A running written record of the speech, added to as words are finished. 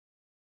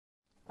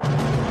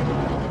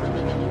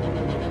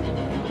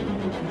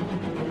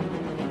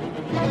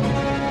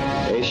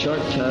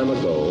short time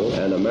ago,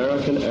 an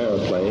American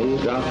airplane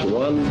dropped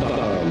one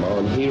bomb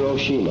on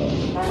Hiroshima.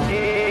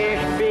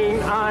 Ich bin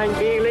ein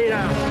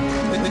Berliner.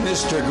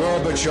 Mr.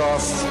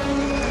 Gorbachev,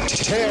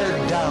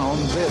 tear down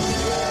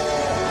this wall.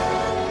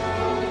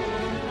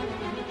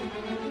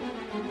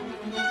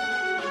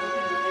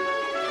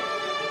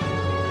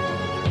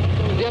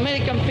 The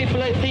American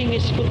people, I think,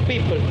 is good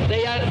people.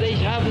 They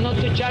have not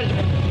to charge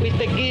with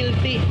the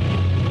guilty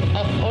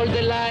of all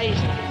the lies.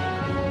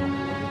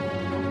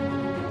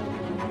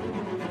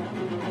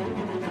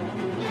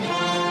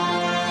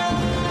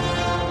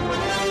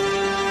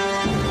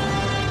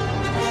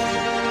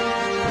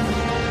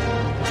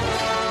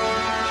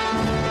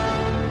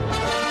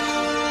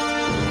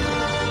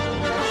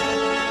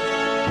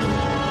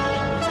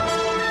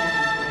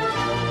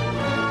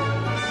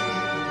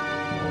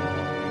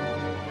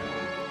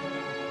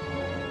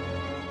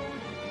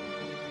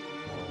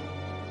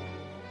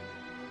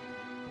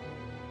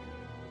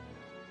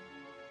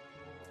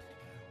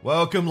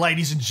 Welcome,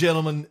 ladies and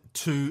gentlemen,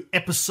 to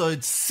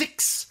episode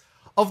 6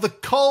 of the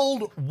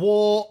Cold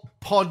War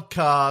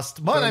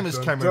podcast. My name is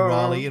Cameron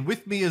Riley, and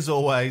with me, as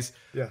always,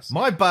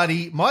 my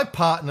buddy, my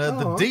partner,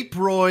 the Deep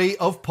Roy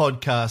of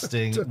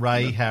podcasting,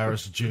 Ray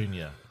Harris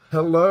Jr.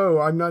 Hello.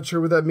 I'm not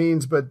sure what that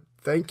means, but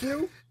thank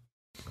you.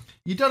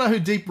 You don't know who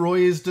Deep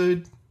Roy is,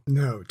 dude?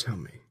 No, tell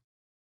me.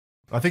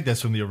 I think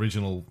that's from the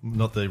original,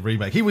 not the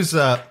remake. He was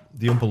the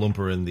Oompa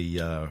Loompa in the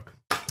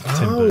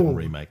Tim Burton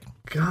remake.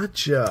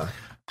 Gotcha.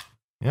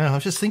 Yeah, I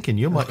was just thinking,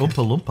 you're my Oompa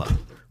Loompa.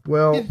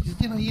 Well,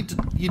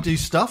 you do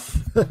stuff.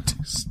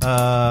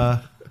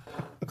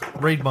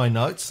 Read my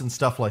notes and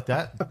stuff like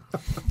that.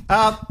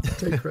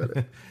 Take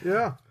credit.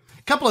 Yeah.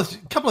 Couple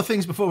of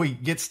things before we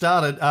get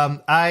started.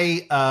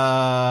 I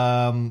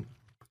want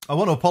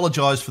to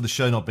apologise for the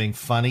show not being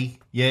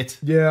funny yet.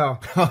 Yeah.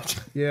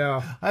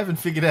 Yeah. I haven't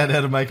figured out how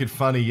to make it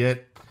funny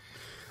yet.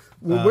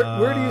 Well,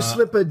 where do you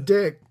slip a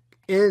dick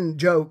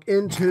joke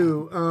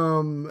into?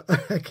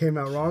 I came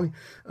out wrong.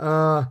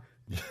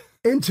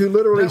 Into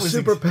literally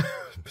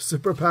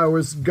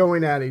superpowers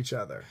going at each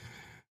other.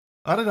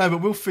 I don't know, but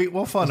we'll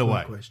find a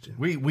way. Question.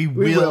 We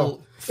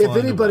will. Find if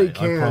anybody a way,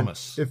 can, I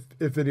promise.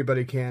 If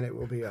anybody can, it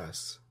will be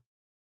us.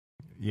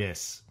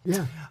 Yes.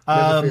 Yeah.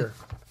 Never fear.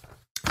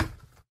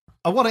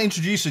 I want to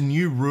introduce a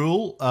new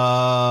rule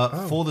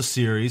for the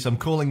series. I'm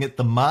calling it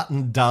the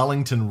Martin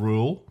Darlington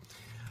rule.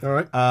 All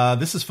right.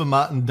 This is for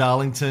Martin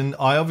Darlington.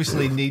 I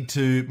obviously need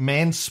to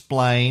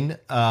mansplain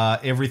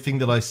everything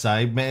that I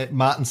say.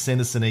 Martin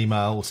sent us an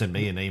email, or sent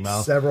me an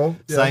email. Several.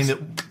 Saying that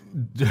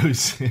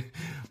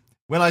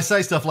when I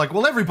say stuff like,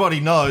 well, everybody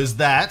knows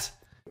that,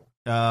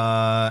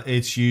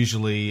 it's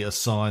usually a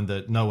sign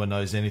that no one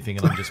knows anything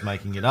and I'm just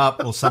making it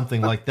up or something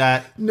like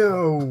that.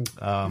 No.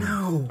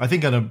 I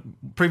think on a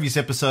previous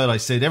episode I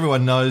said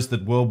everyone knows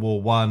that World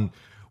War I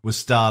was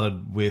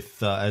started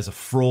with as a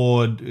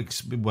fraud.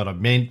 What I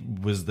meant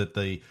was that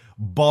the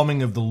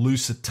bombing of the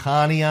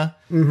Lusitania,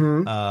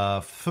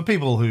 for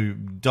people who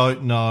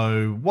don't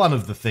know, one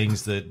of the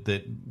things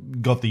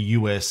that got the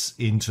US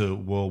into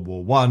World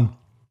War I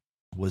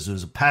was there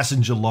was a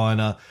passenger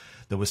liner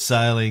that was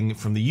sailing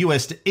from the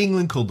US to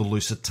England called the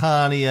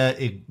Lusitania.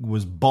 It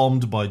was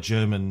bombed by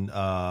German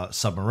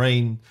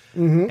submarine,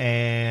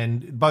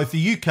 and both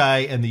the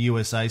UK and the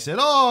USA said,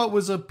 "Oh, it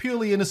was a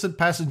purely innocent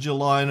passenger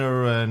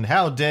liner, and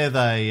how dare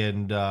they?"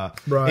 And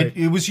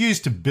it was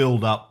used to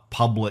build up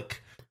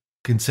public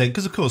consent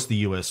because, of course, the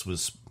US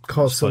was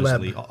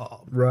supposedly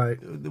right.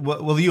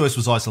 Well, the US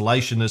was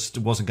isolationist;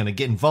 it wasn't going to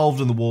get involved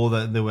in the war.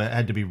 There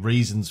had to be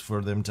reasons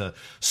for them to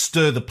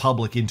stir the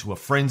public into a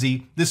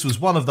frenzy. This was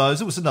one of those.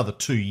 It was another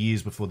 2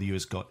 years before the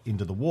US got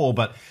into the war,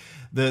 but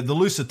the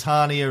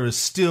Lusitania is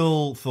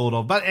still thought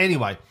of. But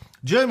anyway,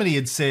 Germany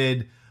had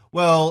said,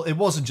 well, it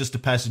wasn't just a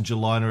passenger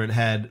liner. It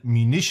had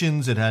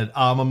munitions. It had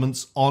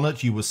armaments on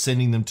it. You were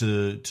sending them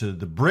to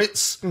the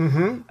Brits,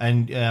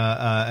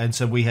 and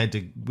so we had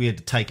to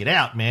take it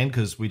out, man,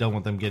 because we don't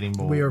want them getting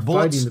more. We are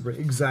bullets. fighting the Brits,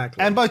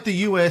 exactly. And both the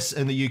US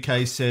and the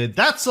UK said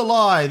that's a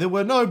lie. There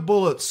were no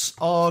bullets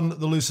on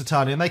the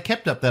Lusitania, and they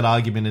kept up that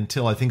argument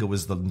until I think it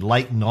was the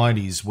late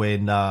 90s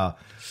when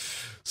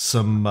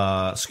some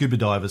scuba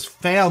divers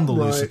found the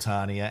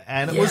Lusitania,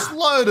 and it was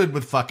loaded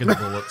with fucking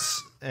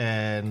bullets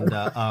and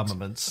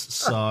armaments.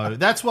 So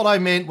that's what I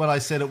meant when I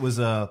said it was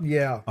a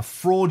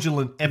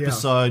fraudulent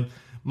episode.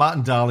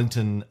 Martin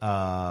Darlington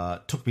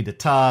took me to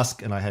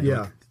task, and I had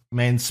to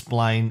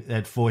mansplain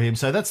that for him.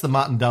 So that's the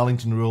Martin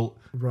Darlington rule.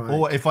 Right.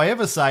 Or if I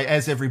ever say,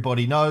 as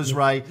everybody knows,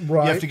 Ray,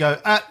 you have to go,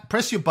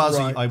 press your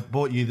buzzer I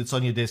bought you that's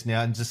on your desk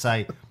now, and just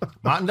say,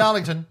 Martin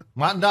Darlington,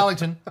 Martin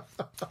Darlington.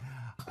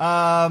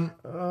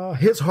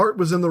 His heart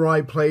was in the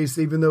right place,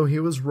 even though he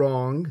was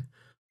wrong.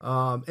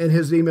 And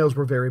his emails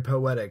were very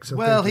poetic. So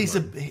well, he's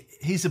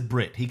a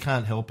Brit. He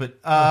can't help it.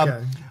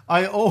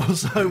 I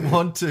also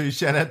want to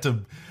shout out to.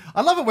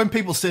 I love it when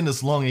people send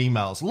us long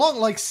emails,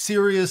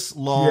 serious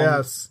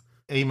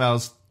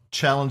emails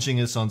challenging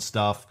us on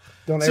stuff.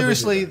 Don't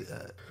seriously.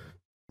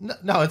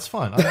 No, it's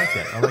fine. I like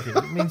that. I like it.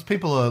 It means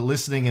people are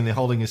listening and they're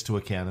holding us to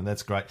account, and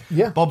that's great.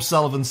 Yeah. Bob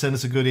Sullivan sent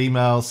us a good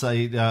email,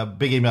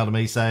 big email to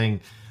me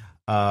saying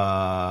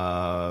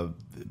that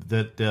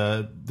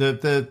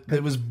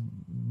it was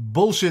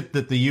bullshit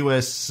that the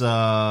US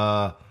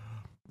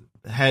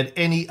had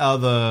any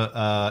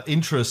other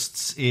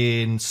interests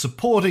in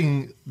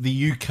supporting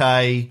the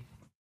UK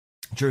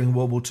during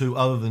World War II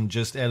other than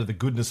just out of the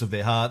goodness of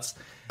their hearts.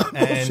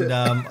 And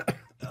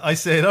I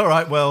said, all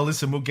right, well,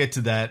 listen, we'll get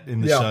to that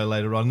in the show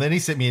later on. And then he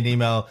sent me an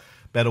email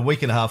about a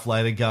week and a half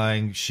later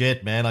going,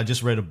 shit, man, I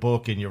just read a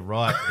book and you're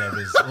right.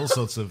 There's all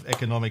sorts of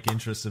economic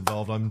interests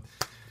involved. And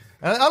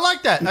I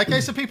like that.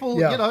 Okay, so people,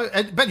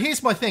 but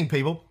here's my thing,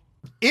 people.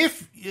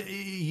 If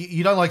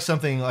you don't like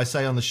something I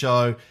say on the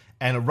show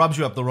and it rubs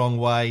you up the wrong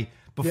way,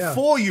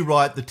 before you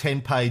write the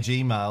 10-page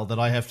email that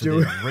I have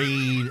to then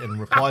read and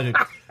reply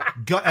to,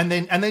 and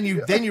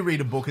then you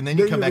read a book and then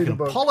you come back and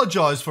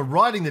apologize for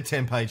writing the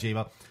 10-page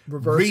email.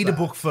 Read a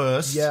book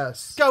first.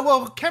 Yes. Go,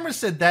 well, Cameron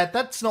said that.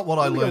 That's not what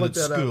I learned at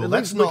school.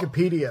 That's not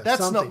Wikipedia.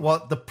 That's not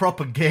what the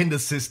propaganda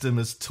system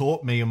has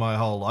taught me in my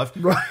whole life.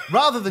 Right.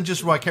 Rather than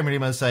just write Cameron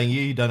email saying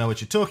you don't know what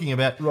you're talking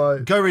about,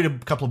 go read a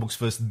couple of books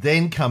first,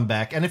 then come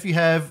back. And if you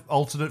have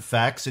alternate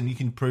facts and you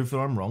can prove that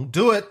I'm wrong,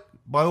 do it.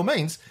 By all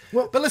means.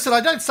 Well, but listen,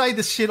 I don't say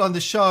this shit on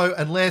the show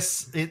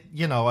unless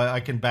I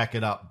can back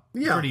it up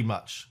pretty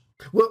much.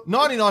 Well,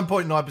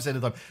 99.9%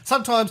 of the time.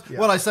 Sometimes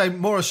when I say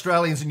more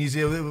Australians and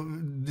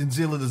New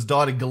Zealanders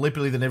died in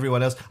Gallipoli than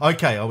everyone else,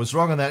 okay, I was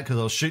wrong on that because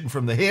I was shooting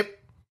from the hip.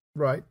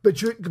 Right.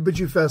 But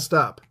you fessed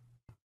up.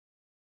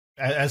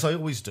 As I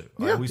always do.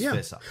 I always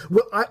fess up.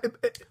 Well,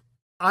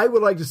 I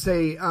would like to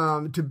say,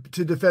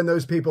 to defend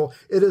those people,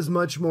 it is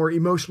much more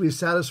emotionally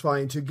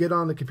satisfying to get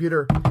on the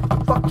computer,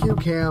 fuck you,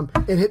 Cam,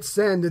 and hit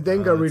send and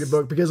then go read a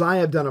book, because I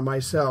have done it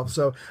myself.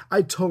 So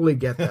I totally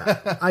get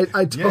that. I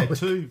totally. Yeah,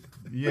 too.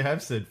 You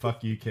have said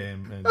fuck you,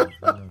 Cam.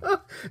 And,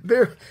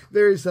 very,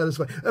 very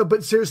satisfying.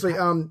 But seriously,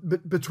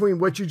 between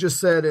what you just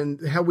said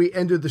and how we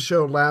ended the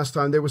show last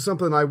time, there was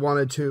something I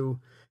wanted to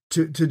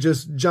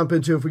just jump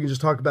into, if we can just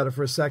talk about it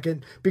for a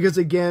second. Because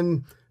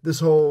again, this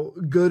whole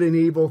good and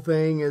evil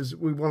thing is,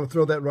 we want to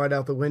throw that right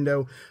out the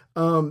window.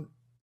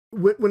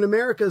 When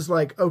America's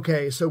like,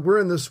 okay, so we're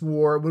in this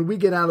war. When we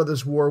get out of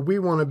this war, we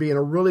want to be in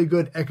a really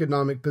good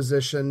economic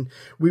position.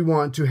 We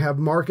want to have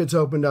markets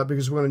opened up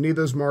because we're going to need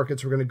those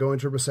markets. We're going to go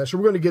into a recession.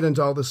 We're going to get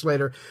into all this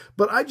later.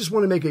 But I just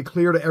want to make it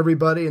clear to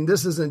everybody, and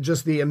this isn't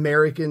just the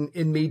American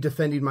in me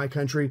defending my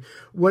country.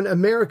 When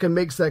America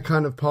makes that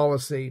kind of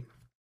policy,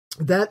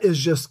 that is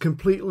just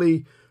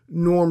completely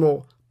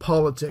normal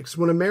politics.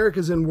 When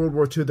America's in World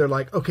War II, they're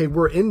like, okay,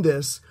 we're in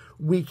this.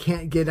 We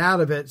can't get out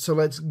of it, so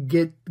let's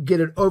get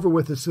it over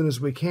with as soon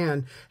as we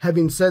can.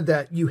 Having said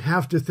that, you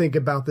have to think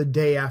about the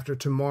day after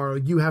tomorrow.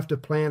 You have to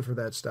plan for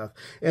that stuff.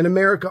 And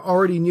America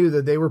already knew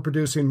that they were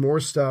producing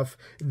more stuff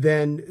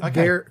than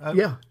their...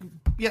 Yeah,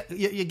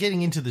 you're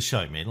getting into the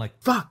show, man. Like,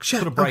 fuck, shit.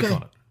 Put a break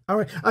on it. All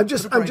right, I'm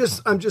just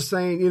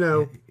saying,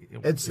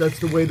 that's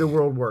the way the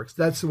world works.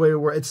 That's the way it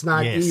works. It's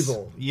not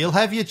evil. You'll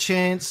have your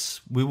chance.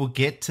 We will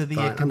get to the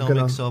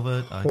economics of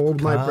it.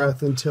 Hold my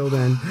breath until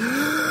then.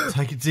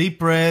 Take a deep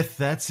breath.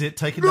 That's it.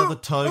 Take another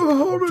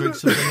toke. Drink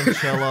some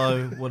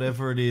limoncello,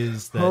 whatever it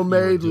is. That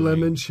homemade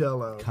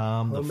limoncello.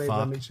 Calm the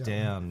fuck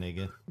down,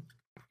 nigga.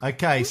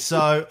 Okay,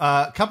 so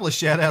a couple of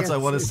shout-outs I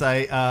want to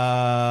say.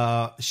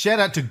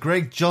 Shout-out to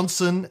Greg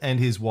Johnson and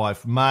his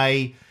wife,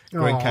 May.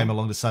 Greg came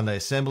along to Sunday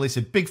Assembly.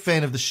 Said, big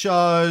fan of the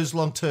shows,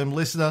 long-term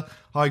listener.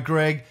 Hi,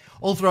 Greg.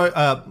 Also,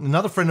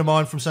 another friend of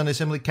mine from Sunday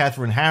Assembly,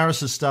 Catherine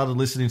Harris, has started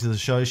listening to the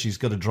show. She's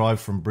got to drive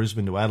from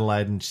Brisbane to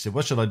Adelaide, and she said,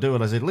 what should I do?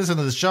 And I said, listen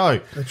to the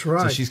show. That's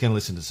right. So she's going to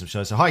listen to some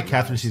shows. So hi,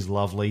 Catherine. She's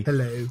lovely.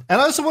 Hello.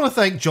 And I also want to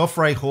thank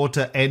Joffrey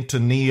Horta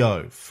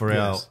Antonio for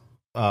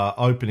our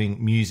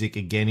opening music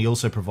again. He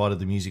also provided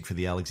the music for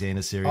the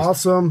Alexander series.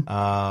 Awesome.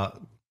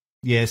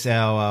 Yes,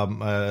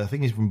 I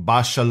think he's from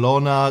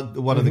Barcelona,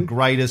 one of the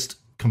greatest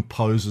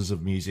composers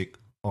of music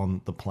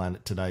on the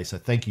planet today. So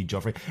thank you,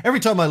 Joffrey. Every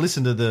time I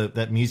listen to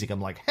that music, I'm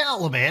like,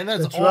 hell, man,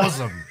 that's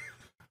awesome.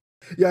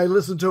 Right. Yeah, I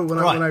listen to it when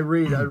I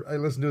read. I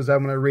listen to it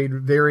when I read.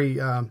 Very,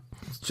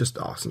 it's just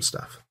awesome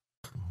stuff.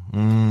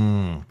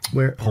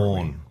 Where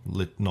porn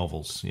lit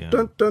novels. Yeah.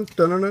 Dun, dun,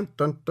 dun, dun,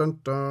 dun, dun,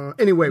 dun.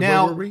 Anyway,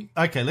 now, where were we?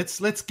 Okay,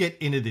 let's get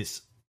into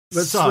this.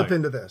 Let's slip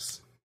into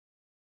this.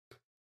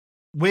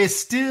 We're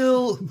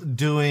still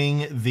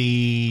doing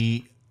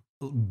the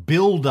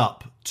build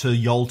up to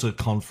Yalta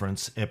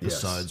Conference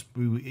episodes.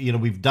 Yes.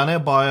 We've done our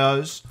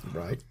bios,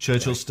 right?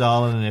 Churchill,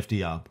 Stalin, and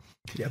FDR.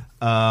 Yep.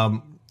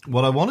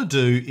 What I want to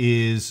do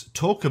is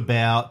talk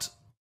about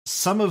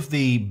some of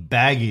the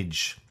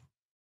baggage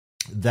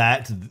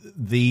that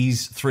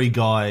these three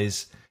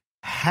guys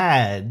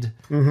had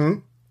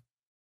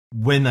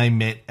when they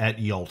met at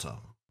Yalta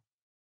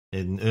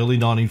in early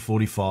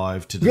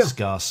 1945 to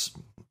discuss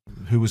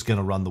who was going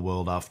to run the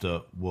world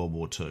after World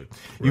War II.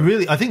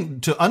 Right. I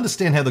think to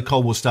understand how the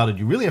Cold War started,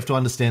 you really have to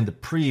understand the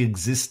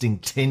pre-existing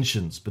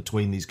tensions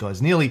between these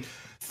guys. Nearly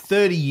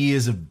 30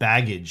 years of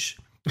baggage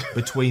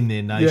between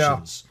their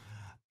nations.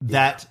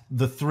 that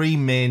the three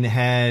men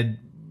had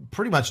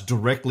pretty much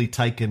directly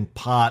taken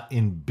part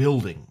in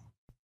building.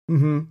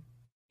 Mm-hmm.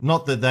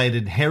 Not that they'd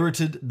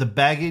inherited the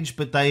baggage,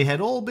 but they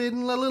had all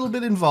been a little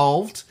bit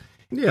involved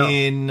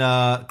in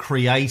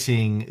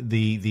creating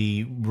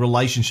the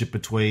relationship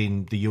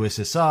between the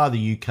USSR,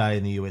 the UK,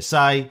 and the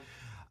USA.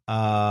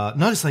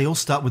 Notice they all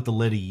start with the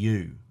letter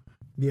U.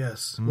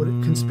 Yes. What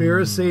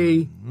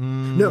conspiracy?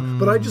 No,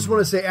 but I just want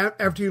to say,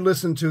 after you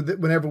listen to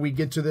whenever we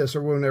get to this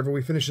or whenever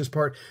we finish this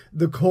part,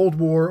 the Cold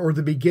War or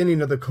the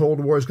beginning of the Cold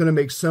War is going to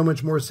make so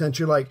much more sense.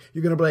 You're going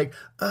to be like,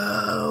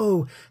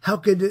 oh, how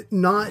could it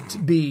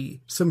not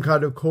be some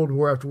kind of Cold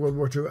War after World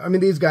War II? I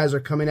mean, these guys are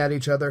coming at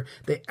each other.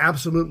 They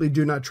absolutely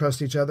do not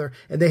trust each other,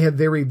 and they have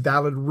very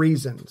valid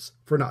reasons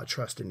for not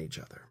trusting each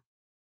other.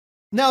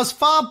 Now, as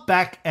far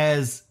back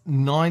as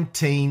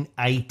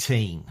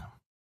 1918...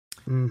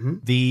 Mm-hmm.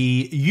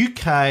 the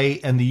UK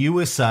and the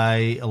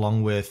USA,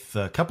 along with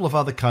a couple of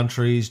other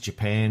countries,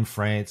 Japan,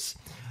 France,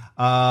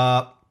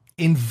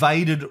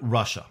 invaded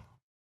Russia.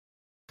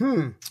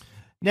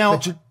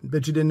 Now,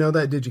 bet you didn't know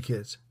that, did you,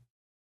 kids?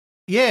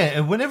 Yeah,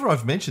 and whenever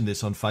I've mentioned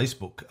this on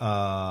Facebook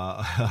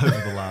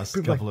over the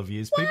last couple of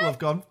years, people have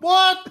gone,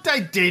 "What?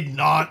 They did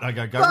not." I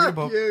go read a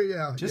book.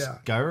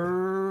 Go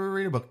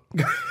read a book.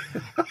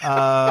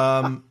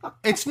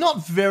 It's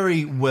not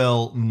very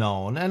well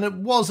known, and it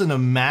wasn't a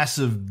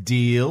massive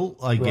deal,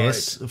 I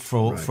guess,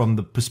 from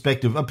the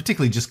perspective,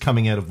 particularly just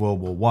coming out of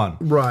World War I.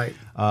 Right.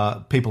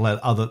 People had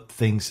other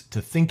things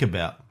to think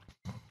about.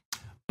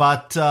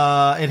 But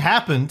it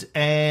happened,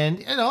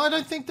 and I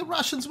don't think the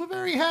Russians were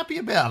very happy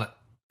about it.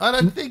 I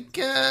don't think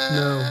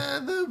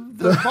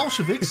the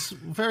Bolsheviks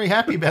were very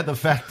happy about the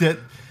fact that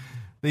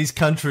these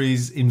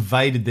countries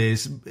invaded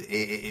theirs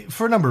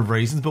for a number of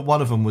reasons, but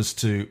one of them was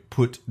to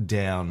put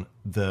down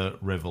the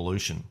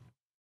revolution.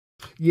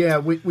 Yeah,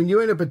 when you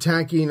end up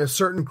attacking a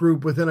certain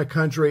group within a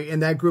country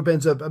and that group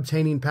ends up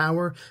obtaining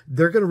power,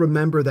 they're going to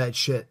remember that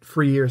shit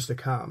for years to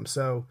come.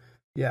 So,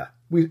 yeah,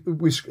 we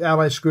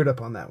Allies screwed up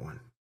on that one.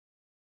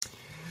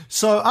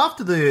 So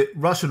after the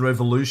Russian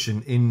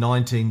Revolution in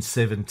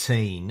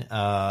 1917,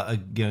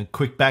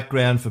 quick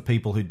background for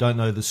people who don't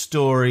know the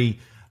story,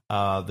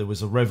 there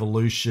was a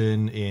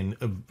revolution in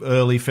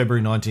early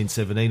February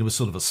 1917. It was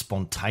sort of a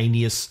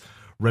spontaneous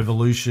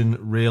revolution,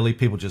 really.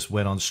 People just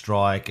went on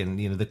strike, and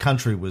the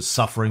country was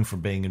suffering from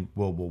being in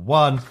World War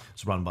I. It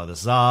was run by the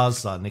Tsars,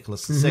 Tsar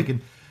Nicholas II.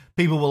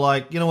 People were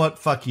like, you know what,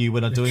 fuck you, we're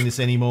not doing this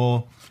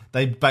anymore.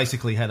 They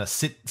basically had a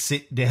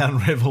sit-down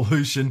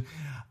revolution.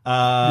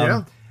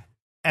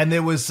 And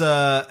there was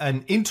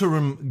an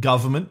interim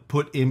government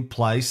put in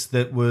place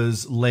that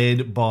was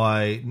led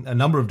by a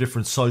number of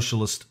different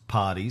socialist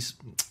parties.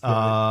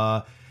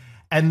 And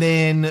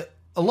then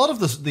a lot of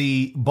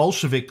the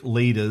Bolshevik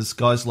leaders,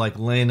 guys like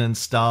Lenin,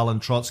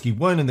 Stalin, Trotsky,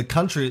 weren't in the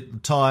country at the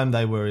time.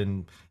 They were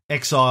in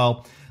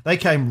exile. They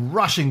came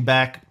rushing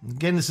back.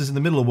 Again, this is in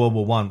the middle of World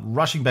War I,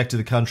 rushing back to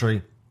the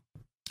country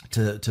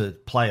to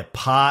play a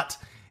part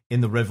in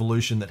the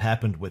revolution that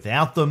happened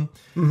without them.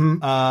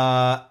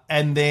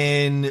 And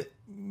then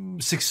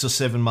 6 or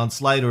 7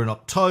 months later, in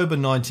October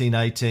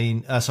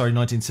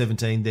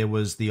 1917, there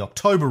was the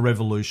October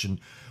Revolution,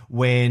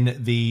 when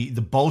the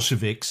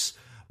Bolsheviks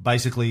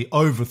basically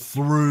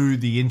overthrew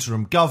the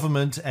interim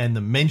government and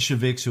the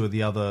Mensheviks, who are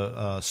the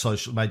other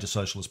major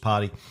socialist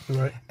party,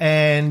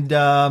 and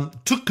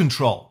took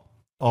control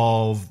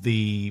of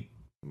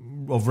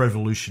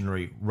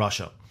revolutionary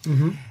Russia.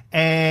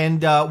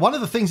 And one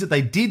of the things that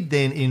they did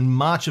then in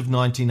March of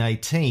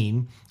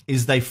 1918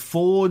 is they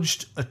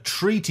forged a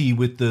treaty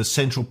with the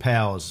Central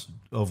Powers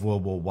of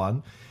World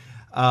War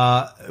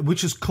I,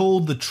 which is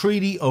called the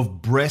Treaty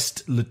of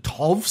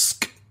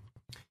Brest-Litovsk,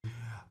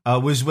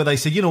 was where they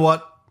said, you know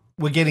what,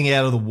 we're getting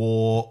out of the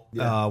war.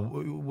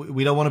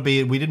 We don't want to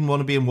be. We didn't want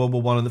to be in World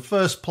War I in the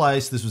first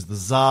place. This was the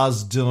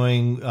Tsars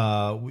doing.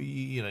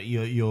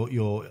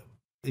 You're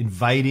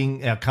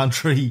invading our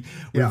country.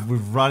 We're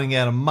running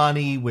out of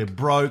money. We're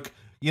broke.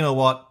 You know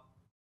what?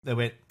 They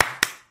went.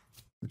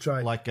 That's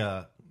right.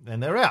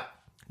 And they're out.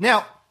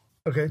 Now,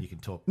 okay, you can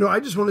talk. No,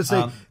 I just want to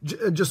say,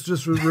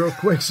 just real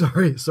quick,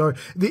 sorry.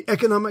 The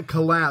economic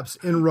collapse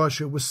in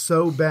Russia was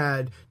so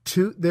bad.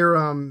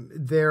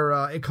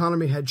 Their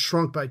economy had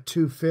shrunk by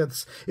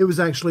 2/5. It was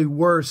actually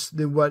worse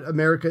than what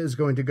America is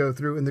going to go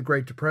through in the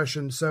Great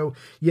Depression. So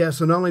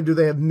not only do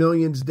they have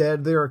millions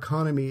dead, their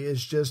economy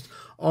is just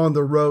on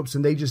the ropes,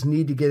 and they just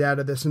need to get out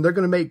of this. And they're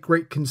going to make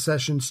great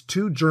concessions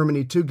to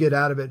Germany to get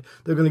out of it.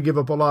 They're going to give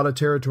up a lot of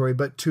territory,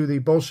 but to the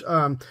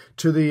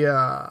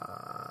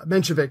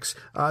Mensheviks,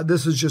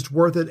 this is just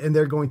worth it, and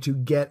they're going to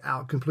get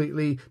out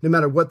completely, no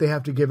matter what they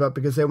have to give up,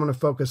 because they want to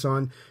focus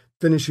on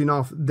finishing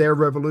off their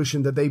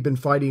revolution that they've been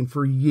fighting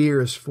for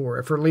years for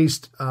at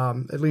least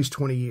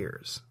 20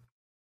 years.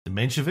 The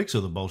Mensheviks or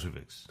the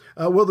Bolsheviks?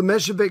 Well, the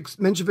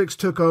Mensheviks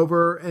took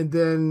over, and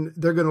then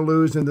they're going to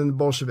lose, and then the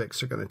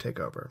Bolsheviks are going to take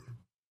over.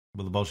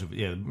 Well, the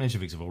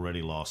Mensheviks have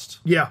already lost.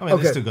 Yeah, I mean,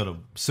 they've still got a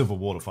civil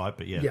war to fight,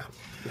 but yeah.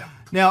 Yeah.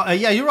 Now,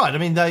 you're right. I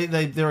mean,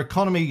 their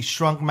economy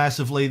shrunk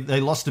massively.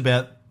 They lost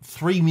about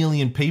 3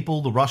 million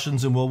people, the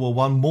Russians in World War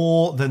One,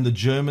 more than the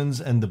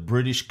Germans and the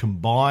British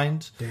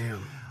combined.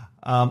 Damn.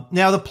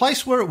 Now, the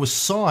place where it was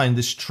signed,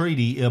 this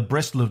treaty,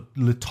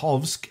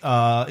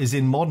 Brest-Litovsk, is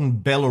in modern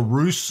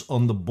Belarus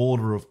on the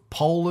border of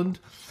Poland.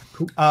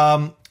 Cool.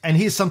 And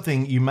here's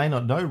something you may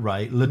not know,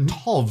 Ray.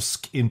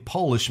 Litovsk in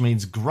Polish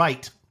means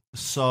great.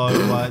 So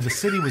the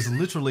city was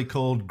literally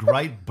called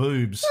Great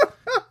Boobs.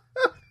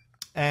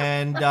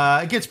 And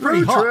it gets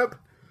pretty hot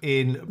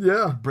in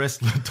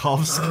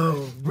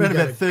Brest-Litovsk. Around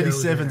about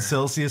 37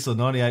 Celsius or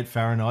 98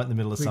 Fahrenheit in the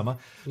middle of summer.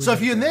 So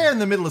if you're there in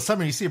the middle of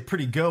summer, you see a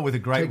pretty girl with a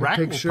great rack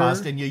walk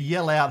past and you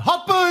yell out,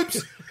 "Hot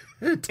boobs!"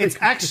 It's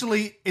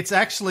actually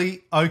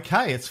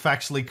okay. It's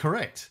factually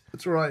correct.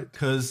 That's right.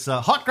 Because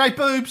hot great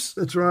boobs.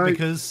 That's right.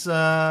 Because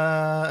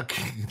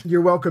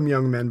you're welcome,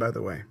 young men, by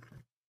the way.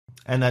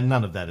 And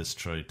none of that is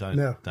true.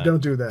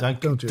 Don't do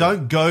that.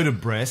 Don't go to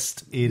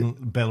Brest in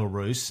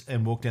Belarus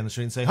and walk down the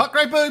street and say, "Hot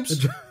great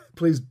boobs."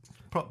 Please.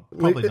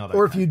 Probably not.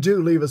 Or okay. if you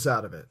do, leave us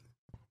out of it.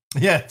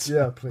 Yeah.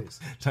 Please.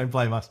 Don't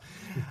blame us.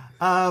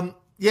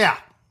 Yeah.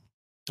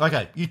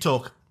 Okay, you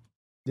talk.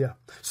 Yeah.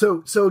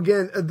 So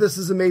again, this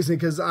is amazing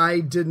because I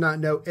did not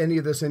know any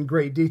of this in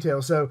great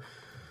detail. So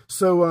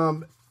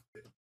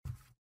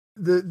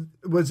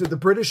the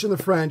British and the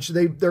French,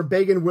 they're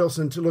begging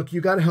Wilson to, look,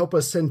 you got to help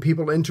us send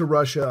people into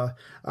Russia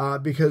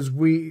because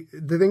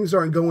the things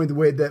aren't going the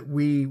way that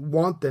we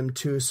want them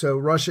to. So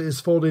Russia is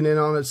folding in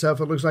on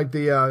itself. It looks like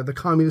the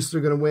communists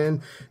are going to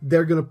win.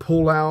 They're going to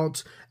pull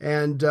out,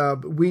 and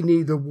we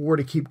need the war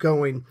to keep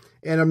going.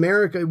 And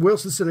America,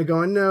 Wilson's sitting there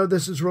going, no,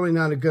 this is really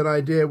not a good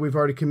idea. We've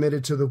already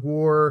committed to the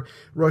war.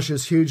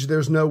 Russia's huge.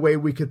 There's no way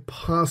we could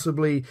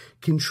possibly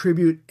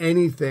contribute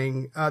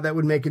anything that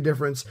would make a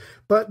difference.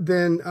 But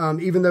then,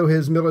 even though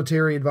his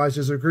military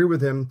advisors agree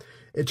with him,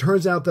 it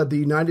turns out that the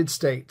United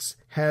States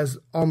has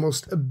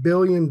almost $1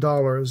 billion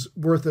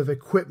worth of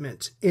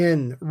equipment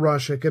in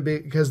Russia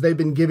because they've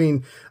been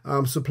giving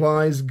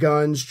supplies,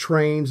 guns,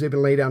 trains. They've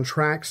been laying down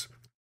tracks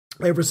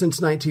ever since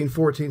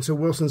 1914. So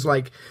Wilson's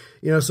like,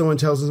 someone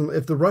tells him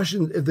if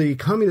the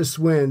communists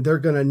win, they're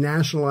going to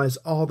nationalize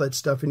all that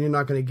stuff and you're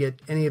not going to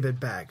get any of it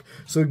back.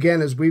 So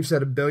again, as we've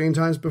said 1 billion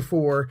times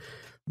before,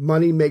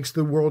 money makes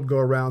the world go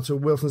around. So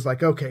Wilson's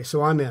like, okay,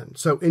 so I'm in.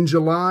 So in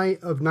July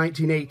of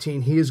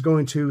 1918, he is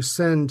going to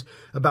send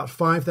about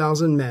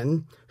 5,000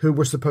 men who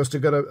were supposed to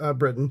go to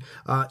Britain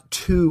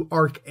to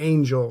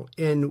Archangel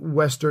in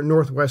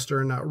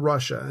northwestern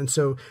Russia. And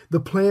so the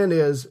plan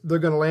is they're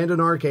going to land in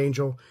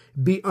Archangel,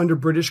 be under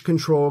British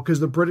control because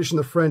the British and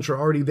the French are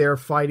already there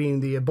fighting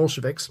the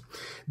Bolsheviks.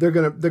 They're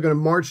going to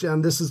march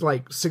down. This is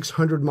like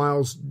 600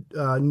 miles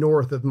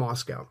north of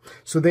Moscow.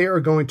 So they are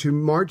going to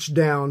march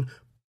down,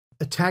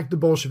 attack the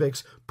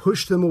Bolsheviks,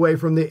 push them away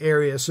from the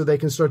area so they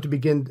can start to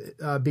begin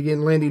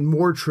landing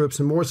more troops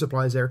and more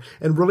supplies there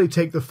and really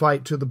take the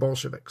fight to the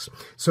Bolsheviks.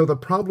 So the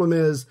problem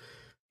is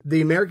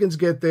the Americans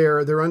get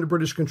there, they're under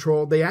British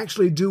control. They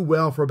actually do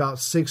well for about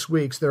 6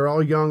 weeks. They're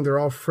all young, they're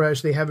all fresh,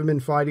 they haven't been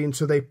fighting,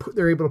 so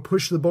they're able to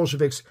push the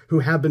Bolsheviks, who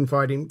have been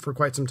fighting for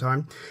quite some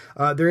time.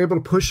 They're able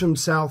to push them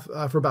south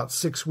for about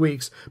 6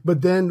 weeks.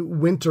 But then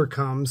winter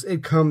comes.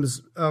 It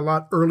comes a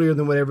lot earlier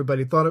than what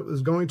everybody thought it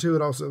was going to.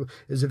 It also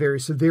is a very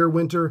severe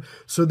winter.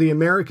 So the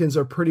Americans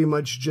are pretty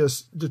much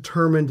just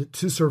determined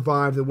to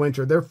survive the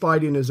winter. Their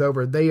fighting is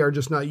over. They are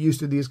just not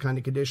used to these kind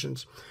of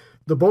conditions.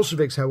 The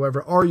Bolsheviks,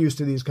 however, are used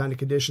to these kind of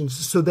conditions,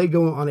 so they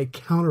go on a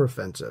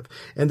counteroffensive,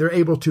 and they're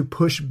able to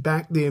push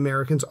back the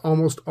Americans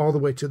almost all the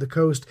way to the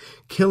coast,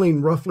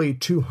 killing roughly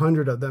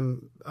 200 of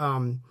them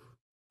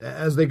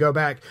as they go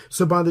back.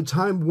 So by the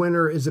time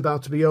winter is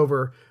about to be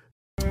over,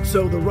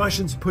 so the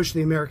Russians push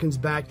the Americans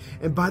back,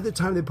 and by the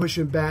time they push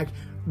them back,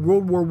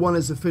 World War I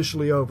is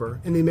officially over.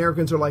 And the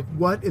Americans are like,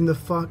 what in the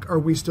fuck are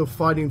we still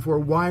fighting for?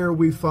 Why are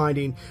we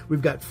fighting?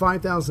 We've got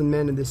 5,000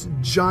 men in this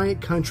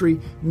giant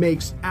country.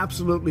 Makes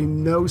absolutely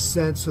no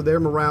sense. So their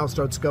morale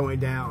starts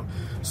going down.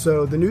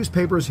 So the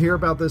newspapers hear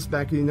about this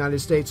back in the United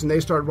States, and they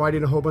start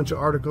writing a whole bunch of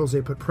articles.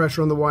 They put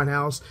pressure on the White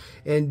House.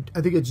 And I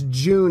think it's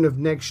June of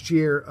next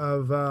year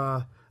of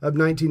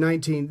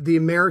 1919, the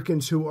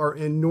Americans who are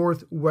in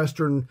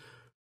northwestern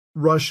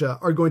Russia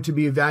are going to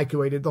be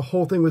evacuated. The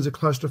whole thing was a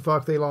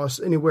clusterfuck. They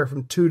lost anywhere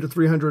from 200 to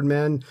 300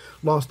 men,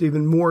 lost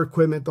even more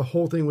equipment. The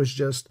whole thing was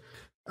just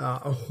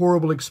a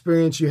horrible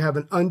experience. You have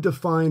an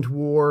undefined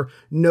war,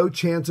 no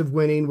chance of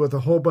winning with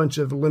a whole bunch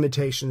of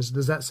limitations.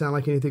 Does that sound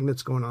like anything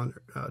that's going on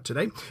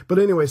today? But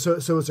anyway, so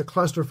it's a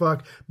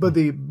clusterfuck. But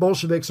the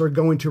Bolsheviks are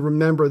going to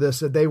remember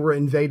this, that they were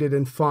invaded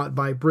and fought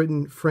by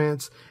Britain,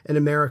 France, and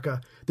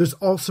America. There's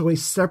also a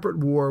separate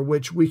war,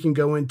 which we can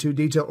go into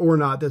detail or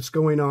not, that's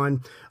going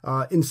on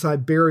in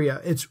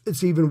Siberia.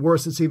 It's even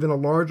worse. It's even a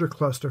larger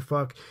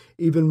clusterfuck.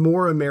 Even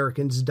more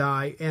Americans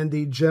die. And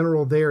the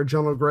general there,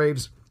 General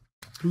Graves,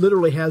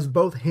 literally has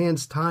both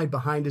hands tied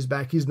behind his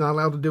back. He's not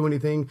allowed to do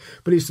anything,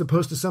 but he's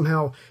supposed to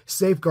somehow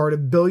safeguard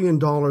 $1 billion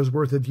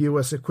worth of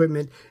U.S.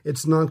 equipment.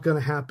 It's not going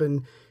to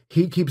happen.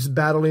 He keeps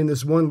battling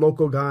this one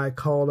local guy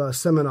called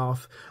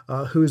Semenov,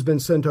 who's been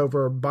sent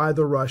over by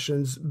the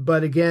Russians.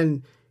 But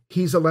again,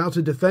 he's allowed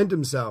to defend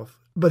himself.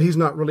 but he's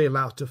not really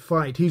allowed to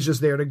fight. He's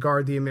just there to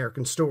guard the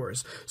American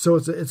stores. So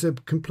it's a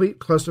complete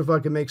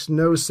clusterfuck. It makes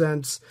no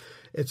sense.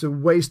 It's a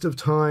waste of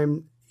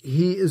time.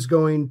 He is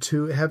going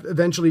to have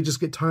eventually just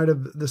get tired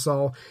of this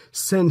all,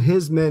 send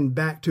his men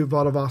back to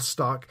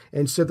Vladivostok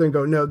and sit there and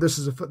go, no, this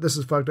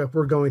is fucked up.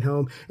 We're going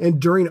home.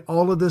 And during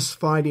all of this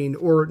fighting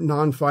or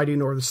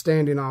non-fighting or the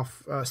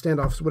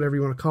standoffs, whatever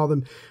you want to call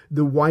them,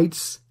 the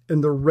whites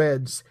and the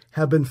reds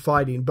have been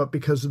fighting, but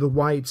because of the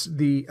whites,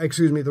 the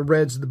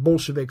reds, the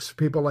Bolsheviks,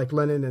 people like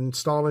Lenin and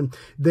Stalin,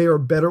 they are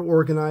better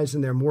organized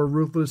and they're more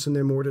ruthless and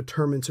they're more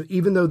determined. So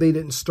even though they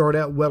didn't start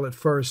out well at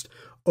first,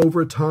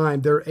 over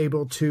time, they're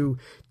able to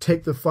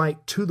take the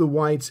fight to the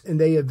whites and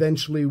they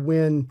eventually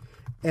win.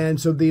 And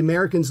so the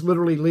Americans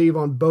literally leave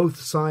on both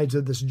sides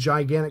of this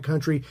gigantic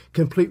country.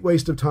 Complete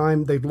waste of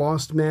time. They've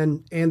lost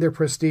men and their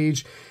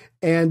prestige.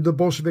 And the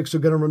Bolsheviks are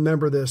going to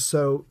remember this.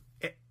 So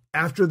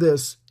after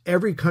this,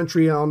 every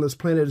country on this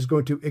planet is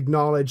going to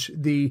acknowledge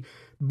the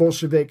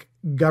Bolshevik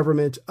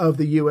government of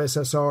the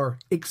USSR,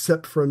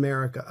 except for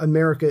America.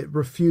 America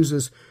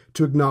refuses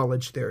to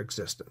acknowledge their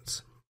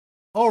existence.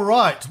 All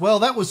right. Well,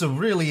 that was a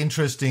really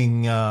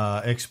interesting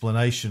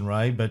explanation,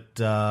 Ray,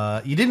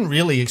 but you didn't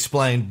really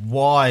explain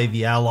why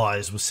the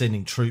Allies were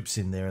sending troops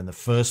in there in the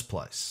first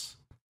place.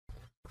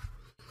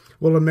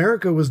 Well,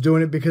 America was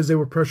doing it because they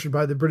were pressured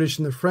by the British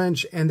and the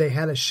French, and they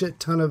had a shit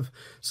ton of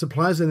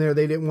supplies in there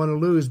they didn't want to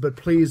lose, but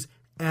please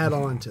add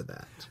on to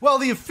that. Well,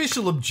 the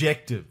official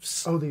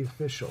objectives. Oh, the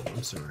official,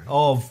 I'm sorry.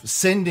 Of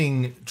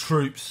sending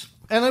troops,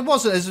 and it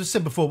wasn't, as I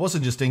said before, it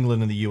wasn't just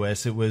England and the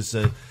US, it was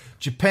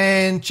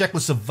Japan,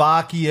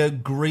 Czechoslovakia,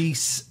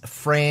 Greece,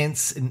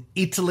 France, and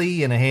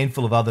Italy, and a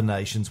handful of other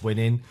nations went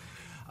in.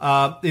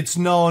 It's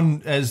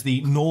known as the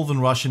Northern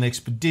Russian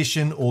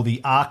Expedition, or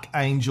the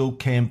Archangel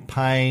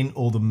Campaign,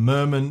 or the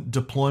Merman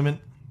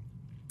Deployment.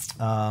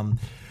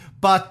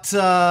 But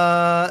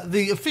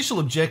the official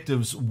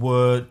objectives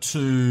were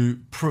to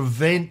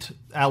prevent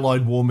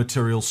Allied war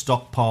material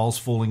stockpiles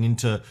falling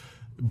into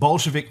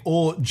Bolshevik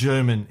or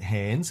German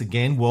hands.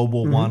 Again, World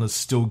War I is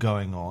still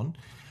going on.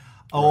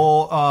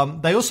 Or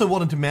they also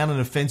wanted to mount an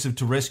offensive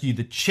to rescue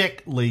the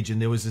Czech Legion.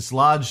 There was this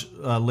large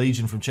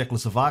legion from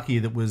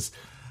Czechoslovakia that was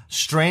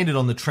stranded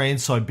on the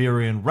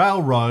Trans-Siberian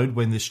Railroad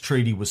when this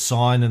treaty was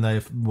signed, and they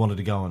wanted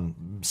to go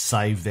and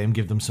save them,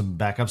 give them some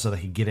backup so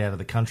they could get out of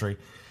the country.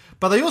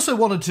 But they also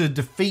wanted to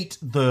defeat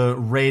the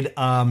Red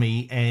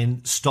Army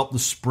and stop the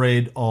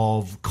spread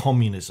of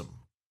communism.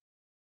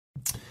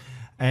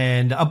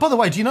 And by the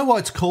way, do you know why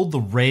it's called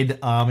the Red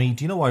Army?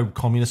 Do you know why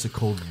communists are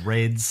called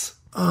Reds?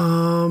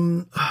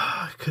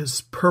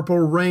 Because Purple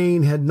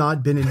Rain had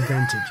not been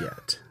invented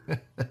yet.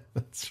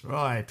 That's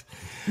right.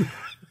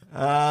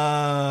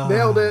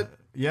 Nailed it.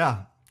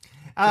 Yeah.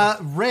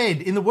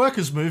 Red, in the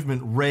workers'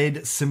 movement,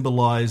 red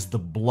symbolized the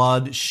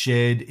blood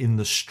shed in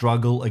the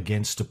struggle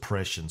against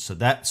oppression. So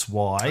that's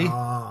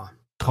why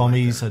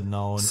commies are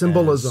known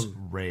symbolism as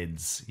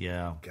Reds.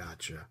 Yeah.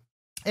 Gotcha.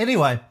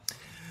 Anyway,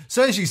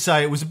 so as you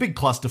say, it was a big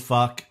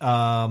clusterfuck.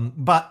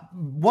 But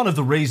one of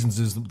the reasons,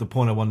 is the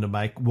point I wanted to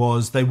make,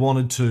 was they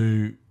wanted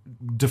to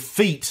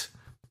defeat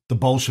the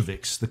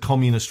Bolsheviks, the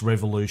communist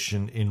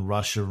revolution in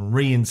Russia, and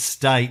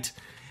reinstate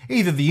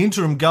either the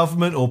interim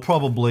government or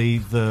probably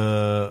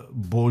the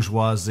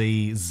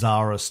bourgeoisie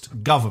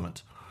czarist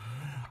government.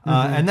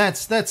 And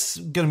that's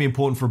going to be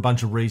important for a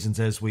bunch of reasons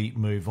as we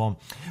move on.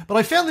 But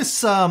I found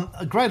this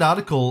a great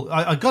article.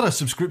 I got a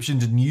subscription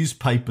to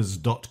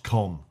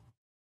newspapers.com,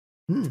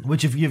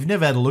 which if you've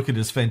never had a look at it,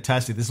 is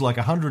fantastic. There's like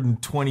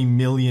 120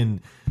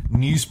 million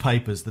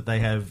newspapers that they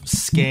have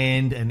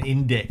scanned and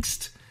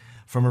indexed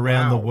from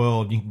around the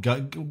world. You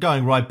can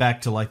going right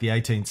back to like the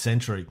 18th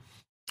century.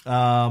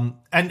 And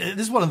this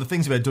is one of the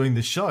things about doing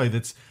this show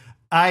that's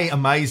A,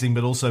 amazing,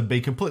 but also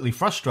B, completely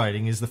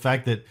frustrating, is the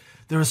fact that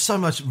there is so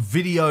much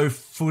video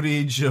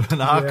footage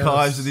and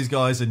archives of these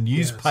guys and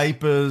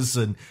newspapers,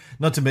 and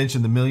not to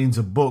mention the millions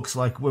of books.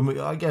 Like when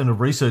I go into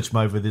research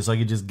mode with this, I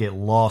could just get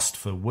lost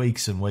for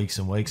weeks and weeks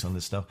and weeks on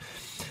this stuff.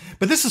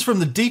 But this is from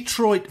the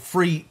Detroit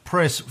Free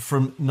Press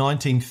from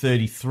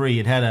 1933.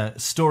 It had a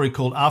story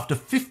called "After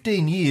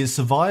 15 Years,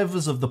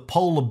 Survivors of the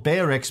Polar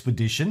Bear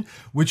Expedition,"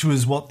 which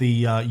was what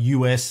the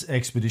US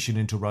expedition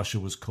into Russia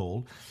was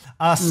called,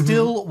 are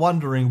still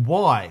wondering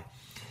why.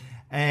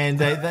 And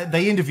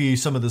they interview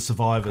some of the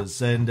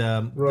survivors. And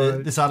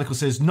this article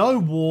says, "No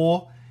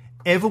war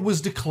ever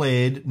was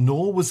declared,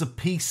 nor was a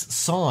peace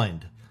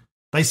signed.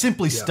 They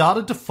simply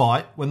started to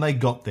fight when they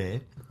got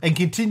there, and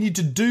continued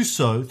to do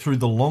so through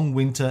the long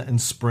winter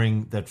and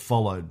spring that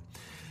followed.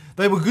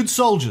 They were good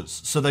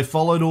soldiers, so they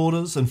followed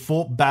orders and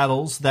fought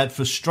battles that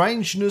for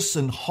strangeness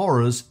and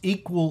horrors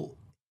equal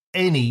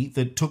any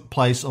that took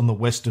place on the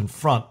Western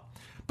Front.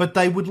 But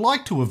they would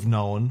like to have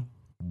known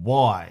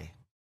why.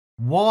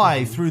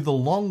 Why, through the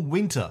long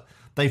winter,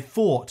 they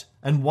fought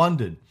and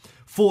wondered.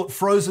 Fought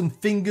frozen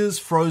fingers,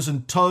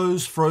 frozen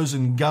toes,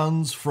 frozen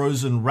guns,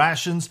 frozen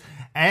rations,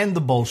 and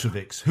the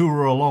Bolsheviks, who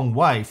were a long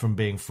way from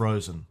being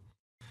frozen."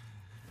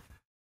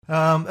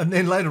 And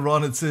then later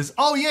on it says,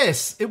 oh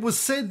yes, it was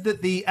said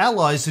that the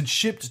Allies had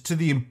shipped to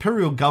the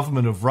imperial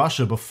government of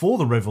Russia before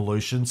the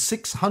revolution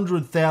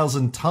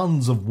 600,000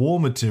 tons of war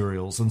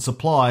materials and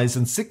supplies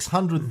and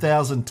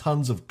 600,000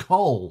 tons of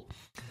coal,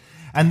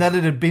 and that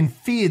it had been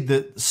feared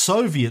that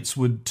Soviets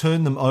would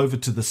turn them over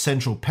to the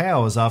Central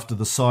Powers after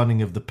the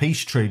signing of the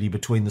peace treaty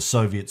between the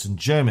Soviets and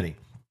Germany.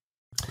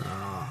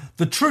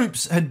 The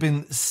troops had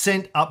been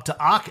sent up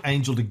to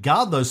Archangel to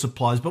guard those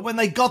supplies, but when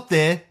they got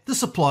there, the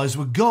supplies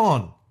were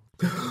gone.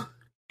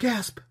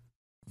 Gasp.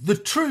 The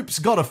troops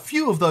got a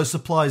few of those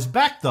supplies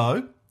back,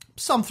 though,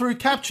 some through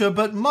capture,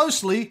 but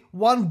mostly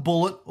one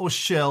bullet or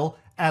shell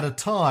at a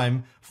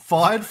time,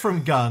 fired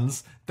from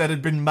guns that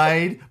had been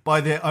made by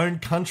their own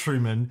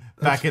countrymen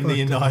back in the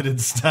United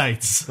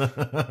States.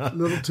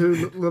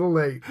 Little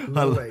late.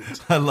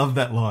 I love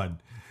that line.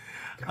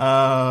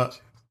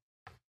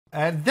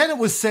 And then it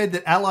was said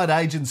that Allied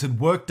agents had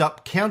worked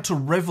up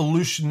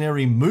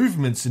counter-revolutionary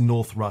movements in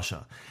North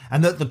Russia,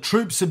 and that the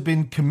troops had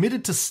been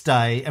committed to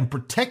stay and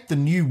protect the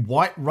new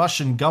White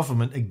Russian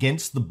government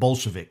against the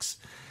Bolsheviks.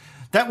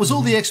 That was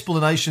all the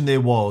explanation there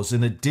was,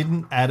 and it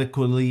didn't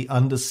adequately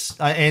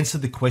answer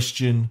the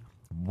question,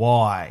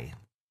 why?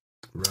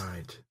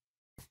 Right.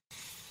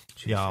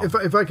 Yeah.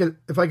 If I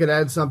could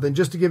add something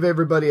just to give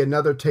everybody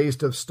another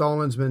taste of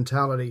Stalin's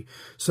mentality.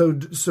 So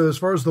as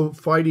far as the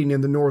fighting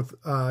in the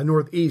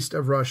northeast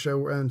of Russia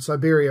and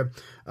Siberia,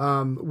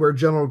 where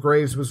General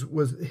Graves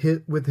was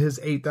hit with his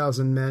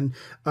 8,000 men,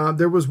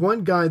 there was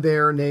one guy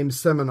there named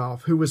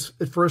Semenov who was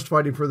at first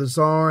fighting for the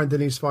Tsar, and then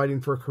he's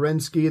fighting for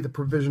Kerensky, the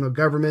provisional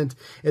government,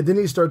 and then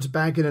he starts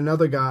backing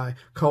another guy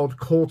called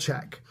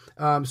Kolchak.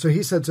 So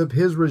he sets up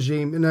his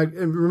regime, and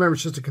remember,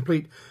 it's just a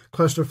complete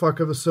clusterfuck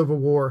of a civil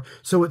war.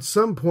 So at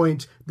some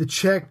point, the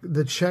Czech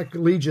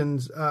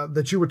legions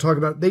that you were talking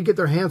about, they get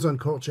their hands on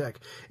Kolchak,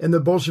 and the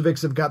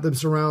Bolsheviks have got them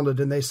surrounded,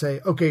 and they say,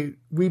 okay,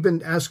 we've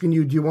been asking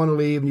you, do you want to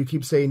leave? And you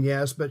keep saying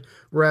yes, but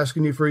we're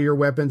asking you for your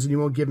weapons, and you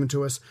won't give them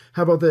to us.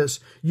 How about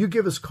this? You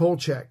give us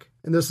Kolchak.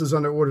 And this is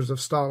under orders of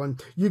Stalin.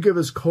 You give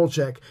us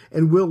Kolchak,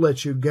 and we'll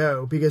let you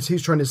go, because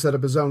he's trying to set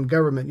up his own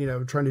government,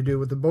 trying to do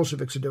what the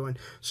Bolsheviks are doing.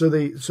 So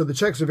the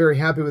Czechs are very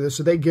happy with this,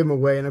 so they give him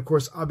away. And of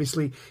course,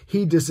 obviously,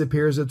 he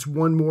disappears. It's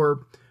one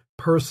more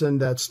person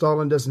that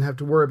Stalin doesn't have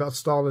to worry about,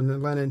 Stalin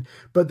and Lenin.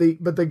 But the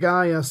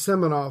guy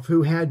Semenov,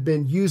 who had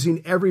been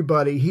using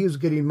everybody, he was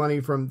getting money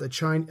from the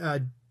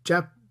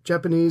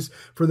Japanese,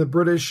 from the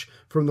British,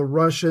 from the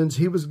Russians.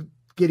 He was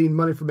getting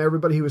money from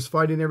everybody. He was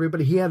fighting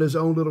everybody. He had his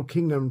own little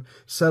kingdom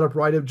set up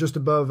right up just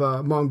above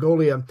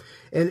Mongolia.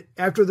 And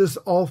after this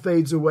all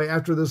fades away,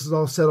 after this is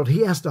all settled,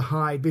 he has to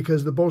hide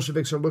because the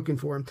Bolsheviks are looking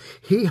for him.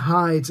 He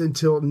hides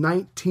until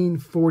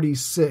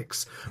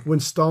 1946 when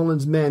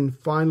Stalin's men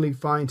finally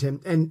find him.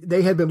 And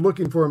they had been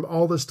looking for him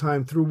all this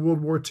time through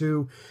World War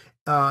II.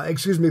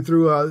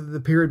 Through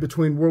the period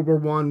between World War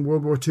I,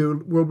 World War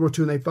II,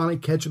 and they finally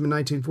catch him in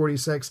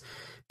 1946.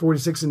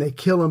 And they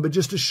kill him. But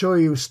just to show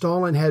you,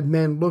 Stalin had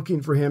men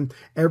looking for him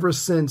ever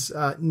since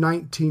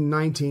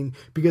 1919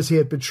 because he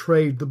had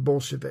betrayed the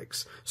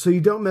Bolsheviks. So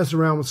you don't mess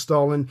around with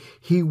Stalin.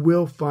 He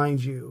will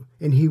find you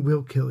and he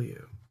will kill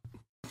you.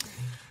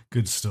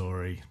 Good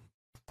story.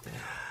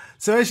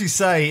 So as you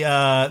say,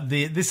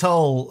 this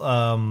whole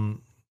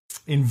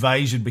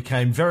invasion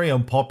became very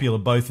unpopular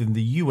both in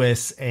the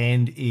US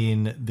and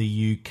in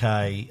the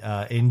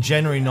UK. In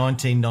January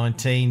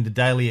 1919, the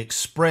Daily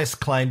Express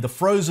claimed the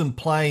frozen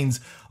plains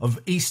of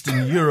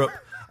Eastern Europe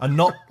are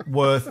not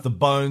worth the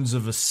bones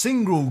of a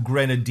single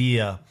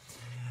grenadier.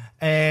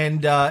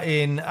 And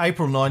in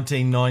April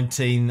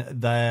 1919,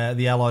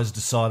 the Allies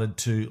decided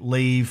to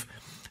leave.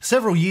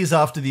 Several years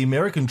after the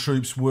American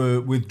troops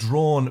were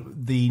withdrawn,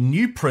 the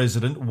new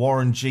president,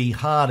 Warren G.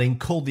 Harding,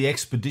 called the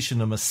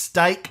expedition a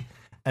mistake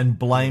and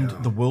blamed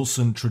the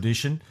Wilson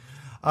tradition.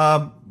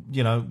 In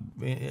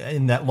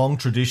that long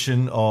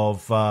tradition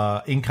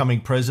of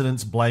incoming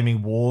presidents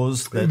blaming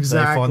wars that they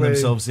find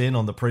themselves in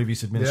on the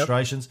previous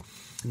administrations.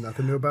 Yep.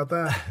 Nothing new about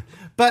that.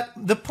 But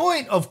the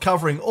point of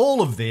covering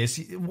all of this,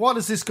 what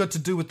has this got to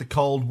do with the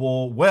Cold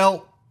War?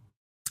 Well,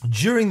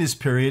 during this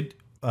period,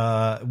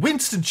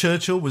 Winston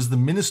Churchill was the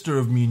Minister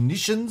of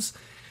Munitions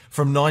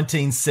from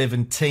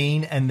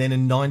 1917, and then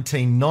in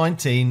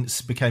 1919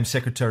 became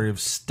Secretary of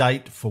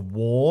State for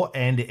War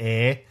and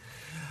Air.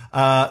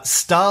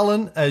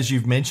 Stalin, as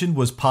you've mentioned,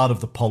 was part of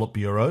the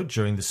Politburo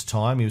during this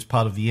time. He was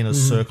part of the inner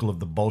circle of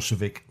the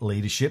Bolshevik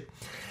leadership.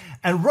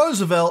 And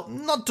Roosevelt,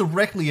 not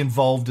directly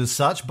involved as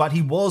such, but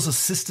he was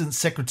Assistant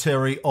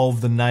Secretary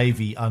of the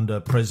Navy under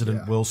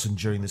President Wilson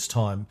during this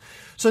time.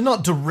 So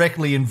not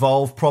directly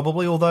involved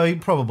probably, although he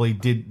probably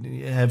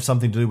did have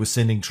something to do with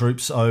sending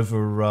troops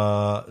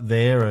over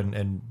there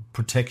and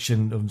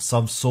protection of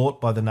some sort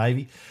by the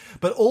Navy.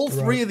 But all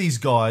three of these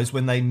guys,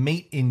 when they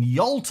meet in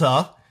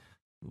Yalta,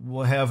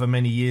 however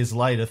many years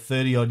later,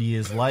 30-odd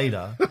years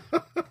later,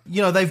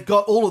 they've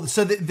got all of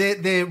so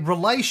their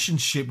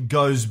relationship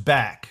goes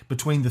back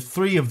between the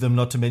three of them,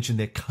 not to mention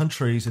their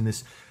countries, and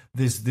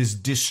this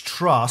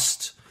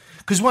distrust.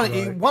 Because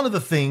one of the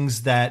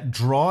things that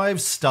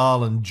drives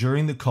Stalin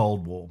during the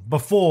Cold War,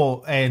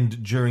 before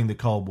and during the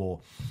Cold War,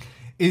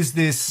 is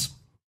this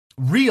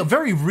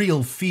very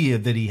real fear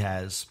that he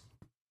has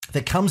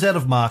that comes out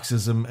of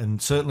Marxism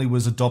and certainly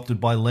was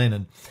adopted by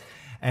Lenin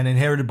and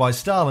inherited by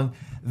Stalin,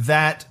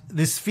 that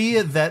this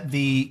fear that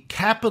the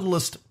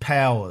capitalist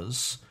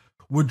powers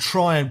would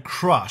try and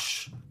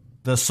crush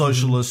the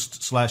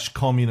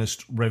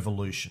socialist/communist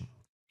revolution.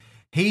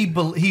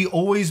 He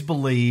always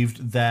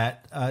believed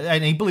that,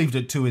 and he believed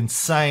it to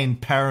insane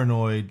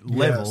paranoid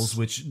levels,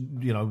 which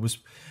was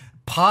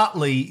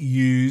partly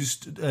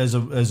used as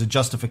a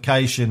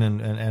justification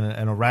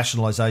and a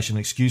rationalization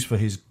excuse for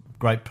his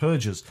great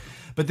purges.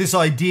 But this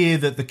idea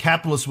that the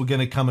capitalists were going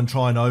to come and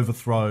try and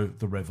overthrow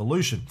the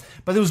revolution.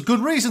 But there was good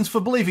reasons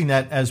for believing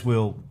that, as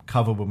we'll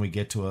cover when we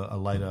get to a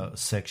later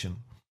section.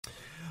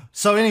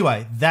 So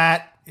anyway,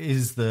 that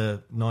is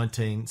the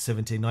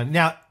 1917-19.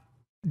 Now,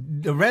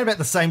 around about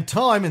the same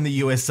time in the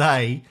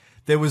USA,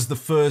 there was the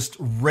first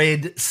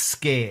Red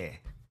Scare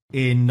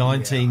in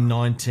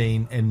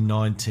 1919 and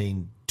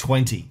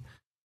 1920.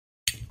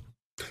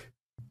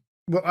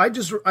 Well, I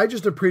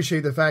just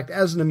appreciate the fact,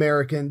 as an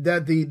American,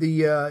 that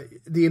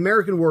the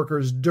American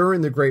workers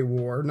during the Great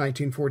War,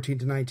 1914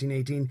 to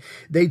 1918,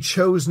 they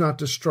chose not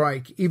to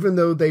strike, even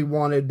though they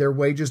wanted their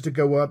wages to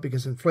go up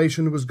because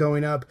inflation was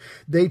going up.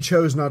 They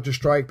chose not to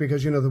strike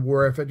because the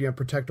war effort,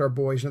 protect our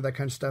boys, that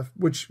kind of stuff,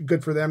 which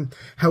good for them.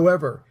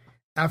 However,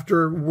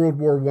 after World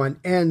War I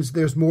ends,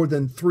 there's more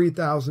than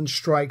 3,000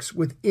 strikes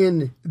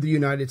within the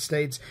United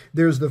States.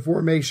 There's the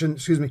formation,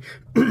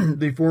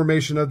 the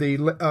formation of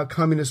the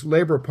Communist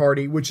Labor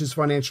Party, which is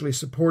financially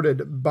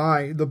supported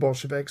by the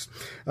Bolsheviks.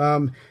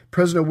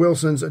 President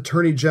Wilson's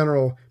Attorney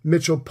General,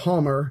 Mitchell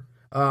Palmer,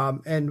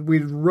 and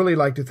we'd really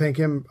like to thank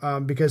him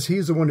because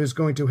he's the one who's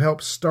going to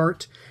help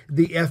start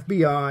the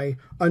FBI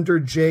under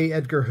J.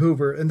 Edgar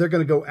Hoover. And they're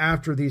going to go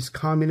after these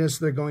communists.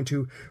 They're going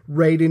to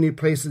raid any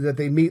places that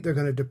they meet. They're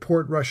going to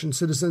deport Russian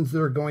citizens.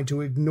 They're going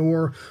to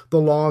ignore the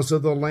laws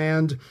of the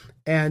land.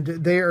 And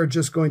they are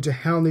just going to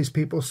hound these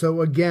people. So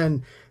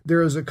again,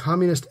 there is a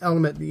communist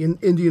element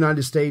in the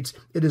United States.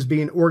 It is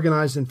being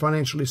organized and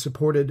financially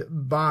supported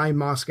by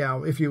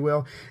Moscow, if you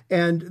will.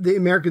 And the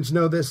Americans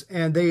know this,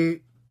 and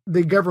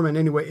the government,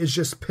 anyway, is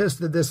just pissed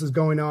that this is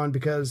going on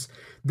because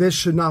this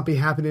should not be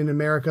happening in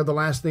America. The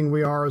last thing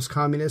we are is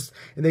communists,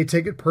 and they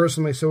take it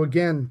personally. So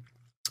again,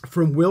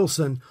 from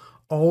Wilson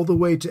all the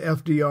way to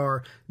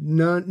FDR,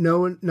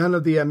 none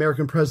of the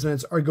American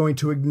presidents are going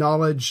to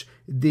acknowledge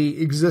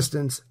the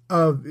existence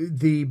of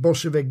the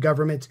Bolshevik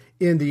government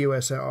in the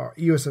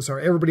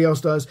USSR. Everybody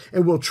else does,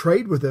 and we'll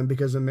trade with them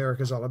because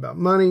America is all about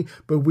money,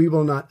 but we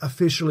will not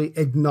officially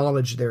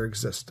acknowledge their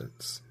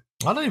existence.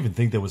 I don't even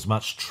think there was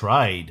much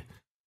trade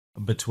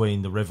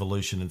between the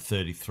revolution and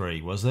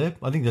 33, was there?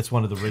 I think that's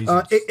one of the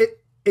reasons.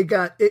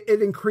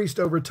 It increased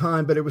over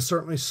time, but it was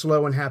certainly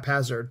slow and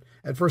haphazard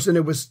at first, and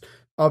it was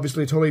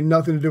obviously totally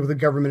nothing to do with the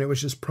government. It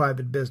was just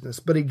private business.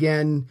 But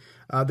again,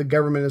 the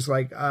government is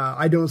like,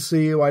 I don't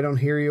see you, I don't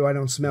hear you, I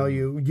don't smell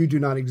you, you do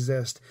not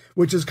exist,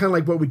 which is kind of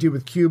like what we did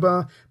with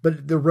Cuba,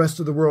 but the rest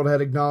of the world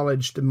had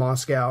acknowledged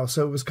Moscow,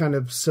 so it was kind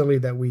of silly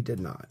that we did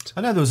not.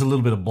 I know there was a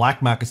little bit of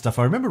black market stuff.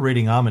 I remember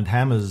reading Armand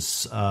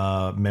Hammer's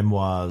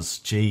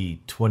memoirs,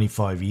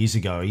 25 years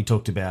ago. He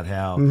talked about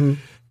how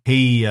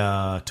he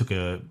took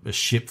a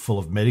ship full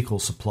of medical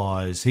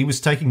supplies. He was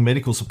taking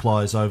medical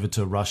supplies over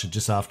to Russia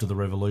just after the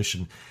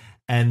revolution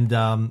and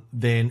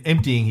then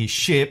emptying his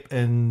ship.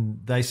 And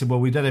they said,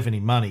 well, we don't have any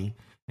money. And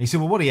he said,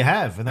 well, what do you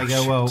have? And they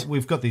go, well,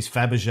 we've got these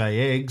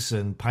Fabergé eggs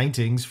and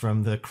paintings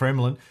from the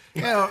Kremlin.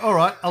 Yeah, all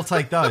right, I'll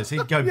take those.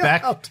 He'd go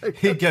back.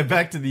 He'd go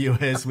back to the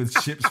US with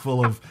ships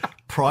full of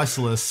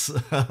priceless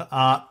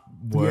artworks.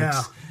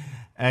 Yeah.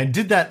 And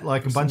did that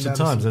like a bunch of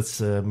times.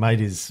 That's made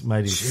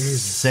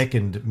his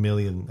second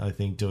million, I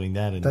think, doing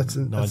that in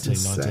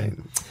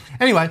 1919.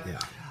 Anyway,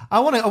 I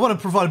want to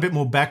provide a bit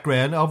more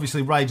background.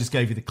 Obviously, Ray just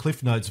gave you the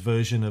Cliff Notes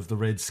version of the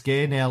Red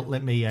Scare. Now,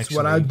 let me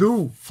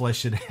actually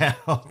flesh it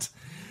out.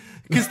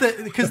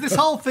 Because this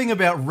whole thing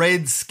about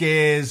Red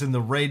Scares and the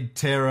Red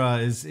Terror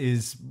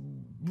is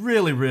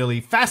really,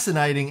 really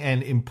fascinating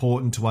and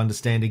important to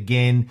understand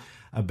again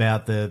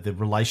about the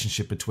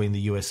relationship between the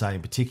USA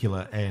in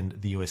particular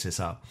and the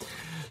USSR.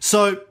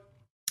 So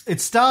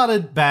it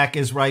started back,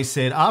 as Ray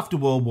said, after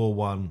World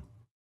War I.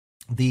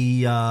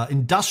 The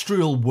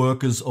industrial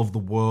workers of the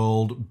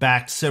world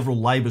backed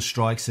several labour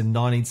strikes in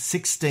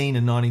 1916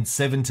 and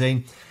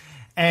 1917.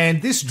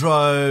 And this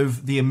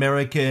drove the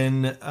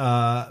American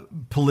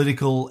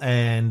political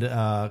and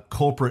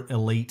corporate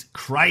elite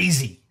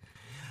crazy.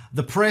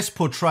 The press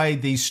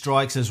portrayed these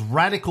strikes as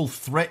radical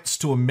threats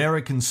to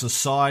American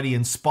society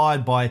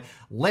inspired by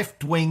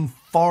left-wing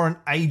foreign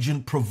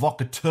agent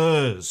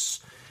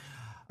provocateurs.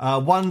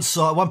 One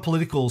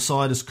political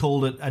scientist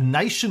called it a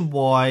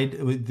nationwide,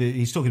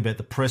 he's talking about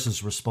the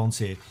press's response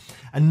here,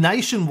 a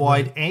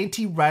nationwide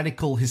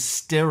anti-radical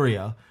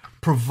hysteria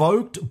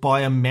provoked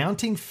by a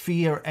mounting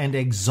fear and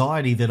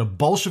anxiety that a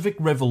Bolshevik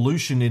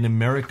revolution in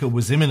America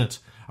was imminent.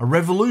 A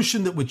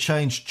revolution that would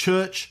change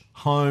church,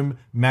 home,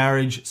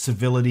 marriage,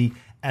 civility,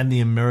 and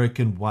the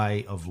American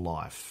way of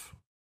life.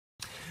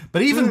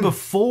 But even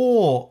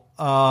before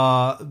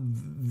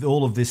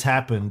all of this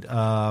happened,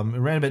 around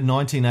about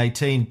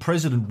 1918,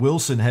 President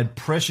Wilson had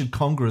pressured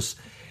Congress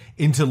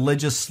into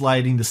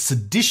legislating the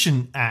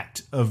Sedition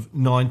Act of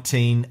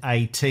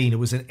 1918. It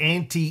was an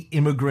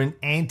anti-immigrant,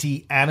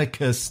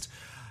 anti-anarchist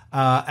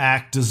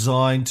act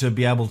designed to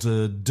be able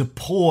to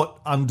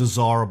deport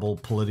undesirable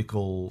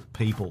political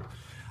people.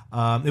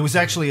 It was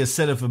actually a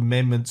set of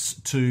amendments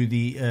to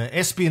the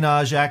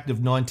Espionage Act of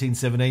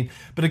 1917,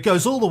 but it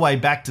goes all the way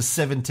back to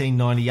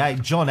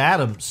 1798. John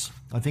Adams,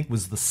 I think,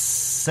 was the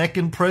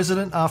second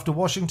president after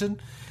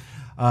Washington.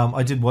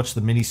 I did watch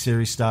the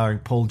miniseries starring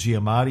Paul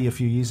Giamatti a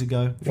few years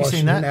ago. Have you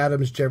seen that?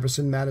 Adams,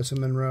 Jefferson,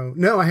 Madison, Monroe.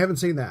 No, I haven't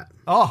seen that.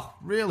 Oh,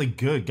 really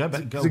good. Go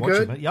back, go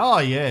watch it. Oh,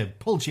 yeah.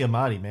 Paul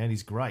Giamatti, man,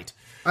 he's great.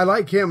 I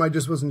like him. I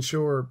just wasn't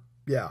sure.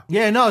 Yeah.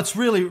 Yeah, no, it's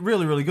really,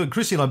 really, really good.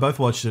 Chrissy and I both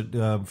watched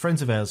it.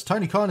 Friends of ours.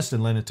 Tony Kynaston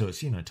lent it to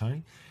us. You know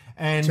Tony.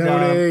 And,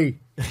 Tony.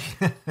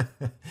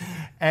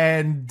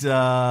 And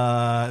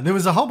there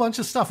was a whole bunch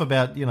of stuff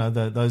about,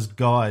 those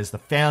guys, the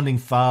founding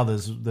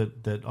fathers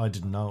that I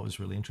didn't know. It was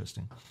really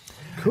interesting.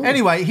 Cool.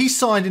 Anyway, he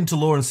signed into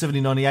law in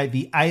 1798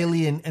 the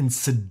Alien and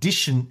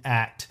Sedition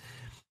Act.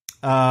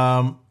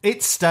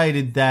 It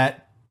stated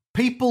that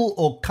people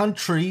or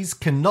countries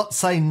cannot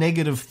say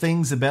negative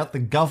things about the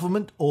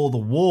government or the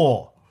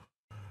war.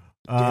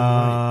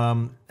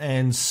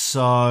 And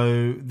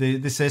so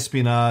this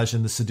Espionage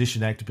and the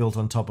Sedition Act built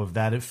on top of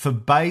that. It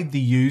forbade the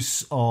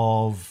use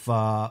of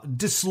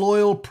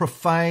disloyal,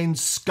 profane,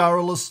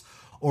 scurrilous,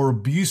 or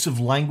abusive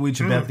language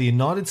about the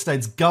United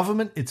States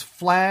government, its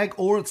flag,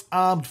 or its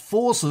armed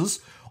forces,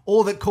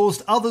 or that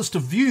caused others to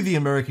view the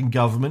American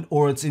government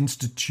or its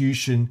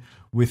institution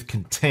with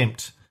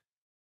contempt.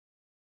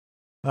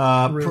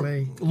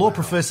 Law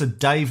professor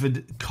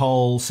David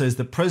Cole says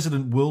that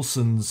President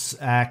Wilson's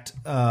act,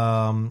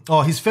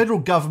 his federal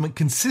government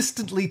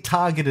consistently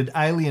targeted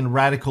alien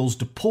radicals,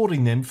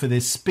 deporting them for their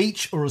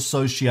speech or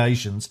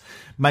associations,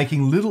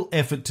 making little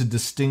effort to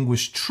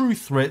distinguish true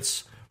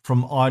threats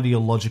from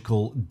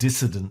ideological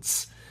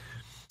dissidents.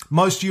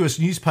 Most US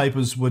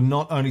newspapers were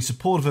not only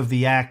supportive of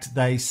the act,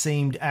 they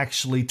seemed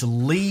actually to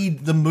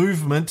lead the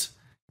movement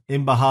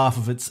in behalf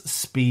of its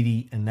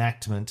speedy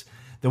enactment.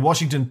 The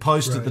Washington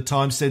Post at the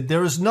time said,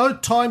 "There is no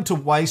time to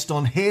waste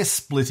on hair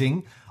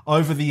splitting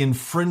over the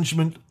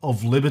infringement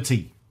of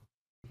liberty."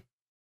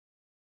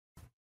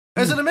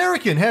 As an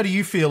American, how do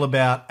you feel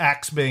about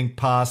acts being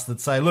passed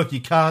that say, look,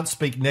 you can't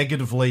speak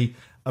negatively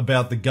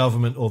about the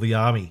government or the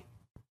army?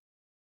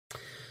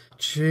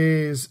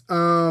 Jeez.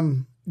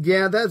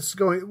 Yeah, that's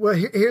going... Well,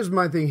 here's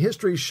my thing.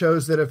 History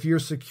shows that if you're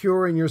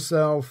secure in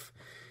yourself,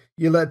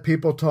 you let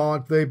people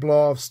talk, they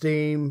blow off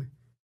steam,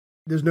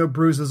 there's no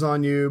bruises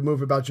on you,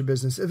 move about your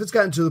business. If it's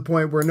gotten to the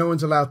point where no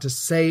one's allowed to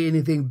say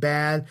anything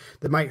bad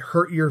that might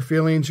hurt your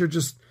feelings, you're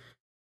just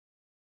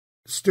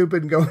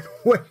stupid and going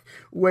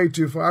way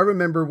too far. I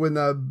remember when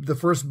the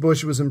first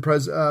Bush was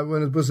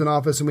when it was in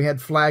office and we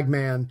had Flag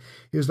Man.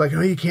 He was like,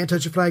 "Oh, you can't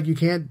touch a flag. You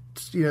can't,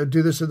 do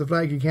this to the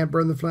flag. You can't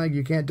burn the flag.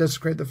 You can't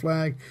desecrate the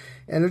flag."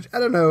 And I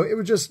don't know.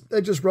 It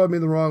just rubbed me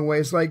the wrong way.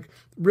 It's like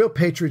real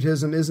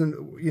patriotism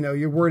isn't,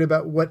 you're worried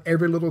about what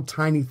every little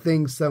tiny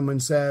thing someone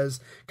says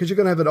because you're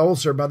going to have an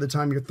ulcer by the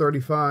time you're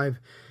 35.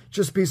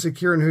 Just be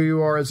secure in who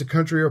you are as a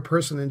country or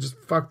person and just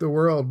fuck the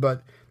world.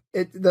 But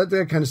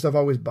that kind of stuff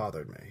always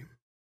bothered me.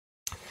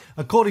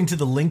 According to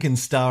the Lincoln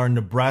Star in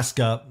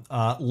Nebraska,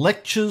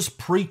 lectures,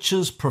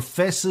 preachers,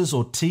 professors,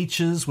 or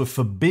teachers were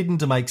forbidden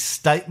to make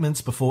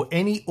statements before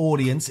any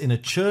audience in a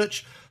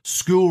church,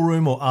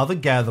 schoolroom, or other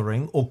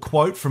gathering, or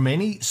quote from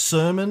any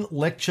sermon,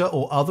 lecture,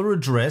 or other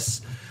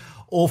address,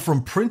 or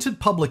from printed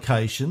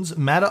publications,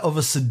 matter of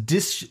a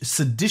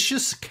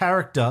seditious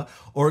character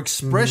or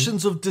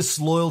expressions of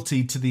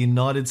disloyalty to the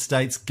United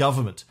States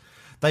government.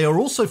 They are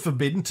also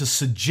forbidden to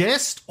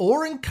suggest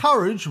or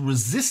encourage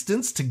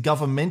resistance to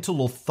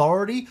governmental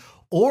authority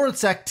or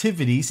its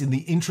activities in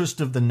the interest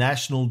of the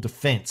national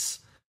defense.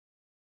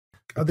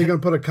 Are they going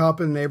to put a cop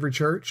in every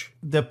church?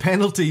 The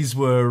penalties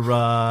were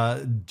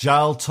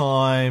jail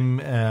time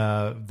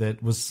that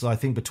was, I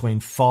think, between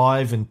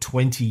 5 and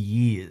 20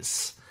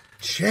 years.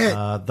 Shit.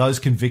 Those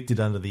convicted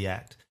under the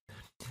Act.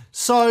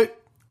 So,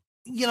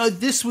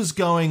 this was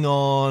going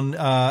on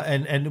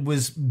and it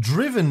was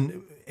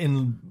driven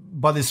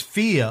by this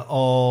fear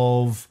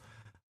of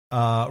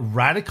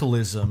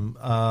radicalism,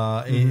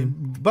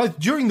 both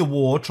during the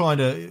war, trying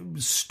to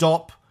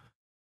stop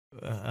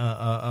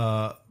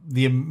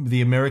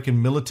the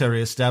American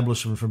military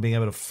establishment from being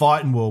able to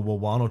fight in World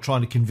War I, or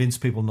trying to convince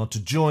people not to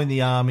join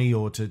the army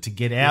or to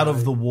get out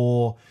of the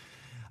war.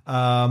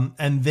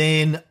 And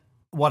then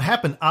what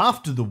happened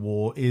after the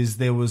war is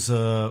there was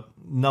a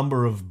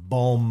number of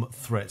bomb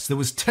threats. There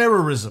was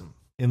terrorism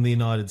in the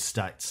United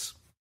States.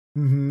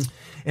 Mm-hmm.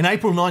 In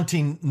April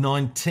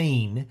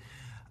 1919,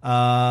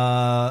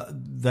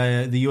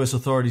 the U.S.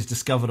 authorities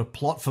discovered a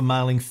plot for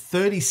mailing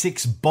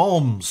 36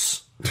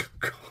 bombs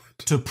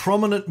to to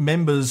prominent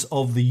members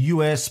of the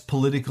US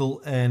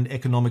political and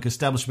economic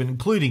establishment,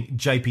 including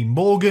J.P.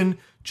 Morgan,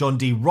 John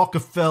D.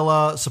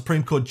 Rockefeller,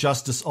 Supreme Court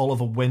Justice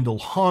Oliver Wendell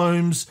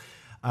Holmes,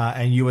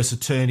 and U.S.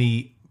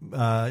 Attorney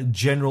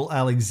General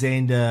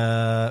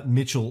Alexander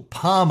Mitchell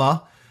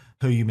Palmer,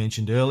 who you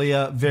mentioned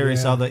earlier,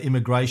 various other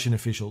immigration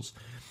officials.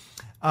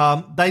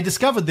 They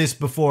discovered this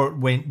before it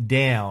went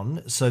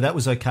down, so that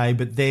was okay.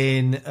 But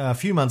then a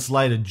few months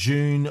later,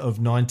 June of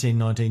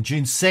 1919,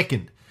 June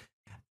 2nd,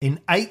 in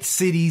 8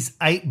 cities,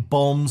 8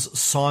 bombs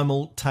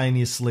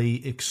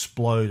simultaneously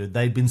exploded.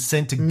 They'd been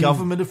sent to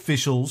government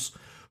officials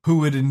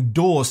who had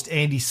endorsed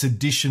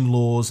anti-sedition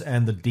laws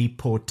and the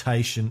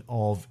deportation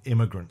of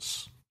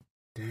immigrants.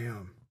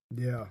 Damn.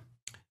 Yeah.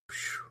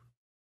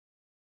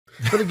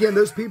 But again,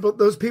 those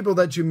people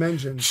that you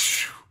mentioned,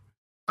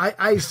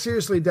 I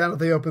seriously doubt if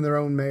they open their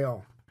own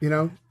mail. You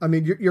know, I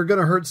mean, you're going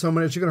to hurt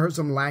someone else. You're going to hurt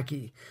some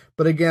lackey.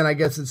 But again, I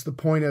guess it's the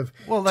point of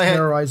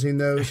terrorizing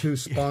those who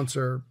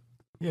sponsor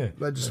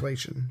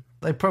legislation.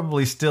 They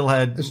probably still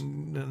had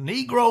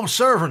Negro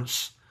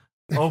servants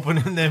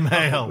opening their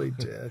mail.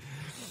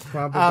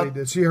 Probably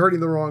did. So you're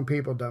hurting the wrong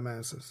people,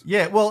 dumbasses.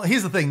 Yeah, well,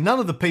 here's the thing. None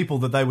of the people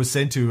that they were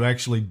sent to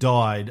actually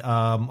died.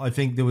 I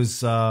think there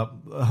was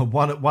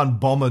one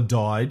bomber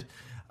died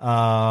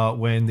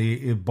when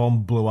the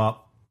bomb blew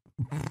up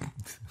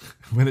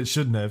when it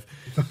shouldn't have.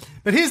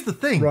 But here's the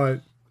thing. Right.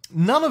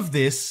 None of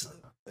these,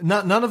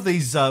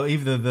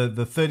 either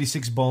the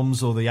 36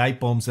 bombs or the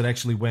 8 bombs that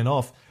actually went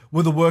off,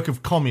 were the work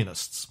of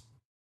communists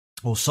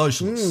or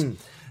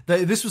socialists.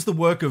 This was the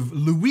work of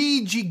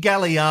Luigi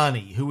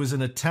Galliani, who was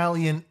an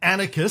Italian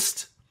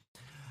anarchist,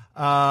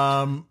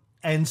 and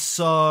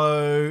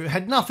so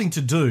had nothing to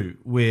do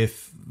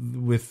with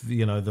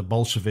the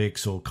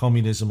Bolsheviks or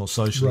communism or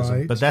socialism.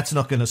 Right. But that's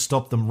not going to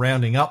stop them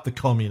rounding up the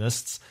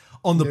communists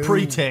on the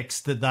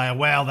pretext that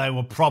they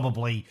were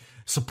probably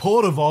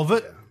supportive of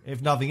it,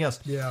 if nothing else.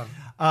 Yeah.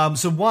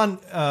 So one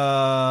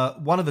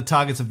of the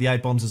targets of the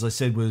 8 bombs, as I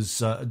said,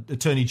 was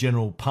Attorney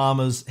General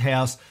Palmer's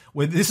house.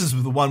 Where this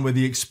is the one where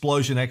the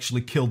explosion actually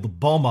killed the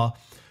bomber,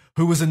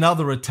 who was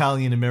another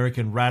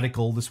Italian-American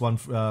radical, this one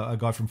a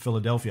guy from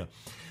Philadelphia.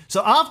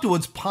 So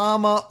afterwards,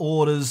 Palmer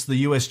orders the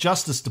U.S.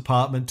 Justice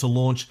Department to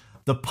launch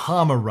the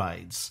Palmer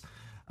raids,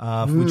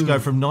 which go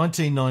from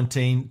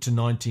 1919 to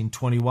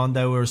 1921.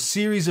 They were a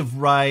series of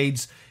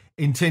raids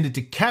intended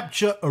to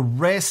capture,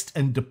 arrest,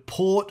 and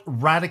deport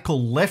radical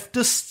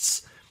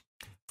leftists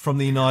from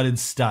the United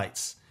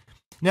States.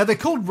 Now, they're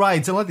called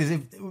raids. I like this.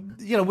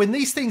 When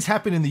these things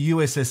happen in the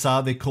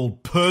USSR, they're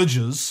called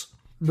purges.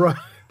 Right.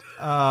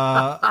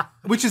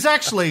 Which is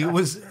actually,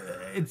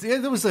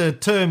 there was a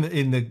term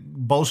in the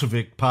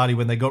Bolshevik party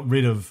when they got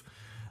rid of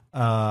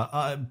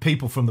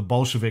people from the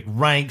Bolshevik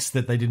ranks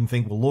that they didn't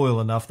think were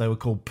loyal enough. They were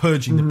called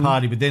purging the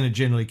party, but then it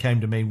generally came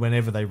to mean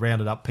whenever they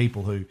rounded up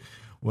people who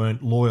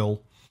weren't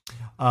loyal.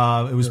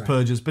 It was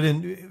purges. But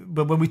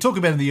when we talk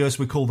about it in the US,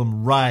 we call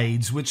them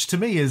raids, which to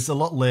me is a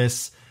lot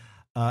less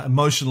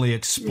emotionally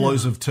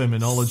explosive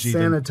terminology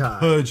than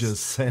purges.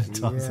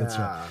 Sanitized, that's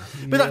right.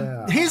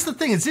 But here's the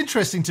thing. It's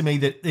interesting to me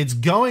that it's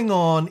going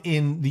on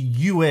in the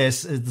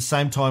US at the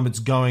same time it's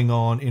going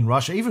on in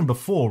Russia, even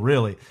before,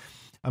 really.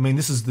 I mean,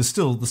 there's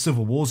still the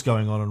civil wars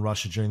going on in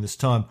Russia during this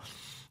time.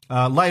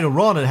 Later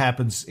on, it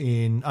happens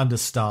under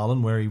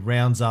Stalin, where he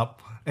rounds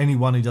up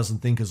anyone he doesn't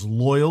think is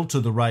loyal to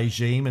the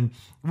regime. And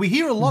we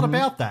hear a lot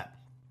about that.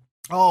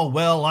 Oh,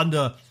 well,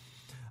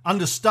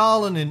 under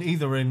Stalin,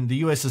 either in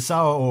the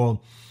USSR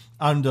or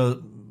under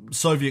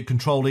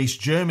Soviet-controlled East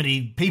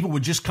Germany, people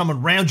would just come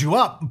and round you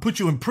up and put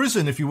you in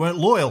prison if you weren't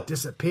loyal.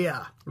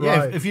 Disappear. Yeah,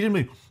 Right. if you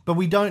didn't. But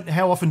we don't.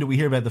 How often do we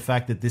hear about the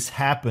fact that this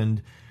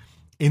happened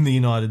in the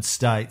United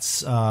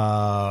States in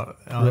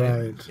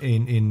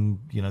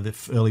the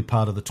early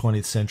part of the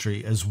 20th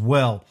century as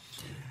well?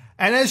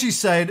 And as you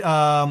said,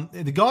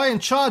 the guy in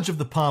charge of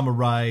the Palmer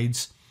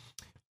raids,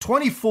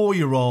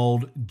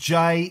 24-year-old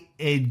J.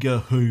 Edgar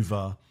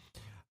Hoover.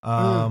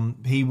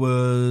 He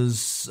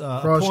was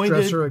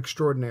cross-dresser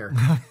extraordinaire.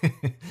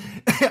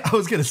 I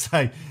was going to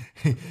say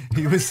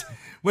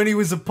when he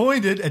was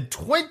appointed at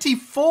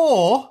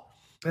 24.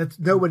 That's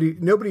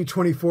nobody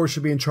 24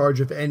 should be in charge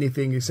of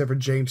anything except for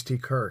James T.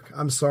 Kirk.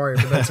 I'm sorry,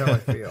 but that's how I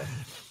feel.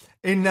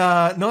 In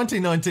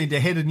 1919, to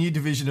head a new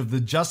division of the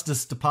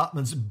Justice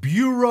Department's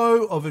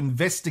Bureau of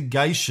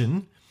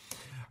Investigation.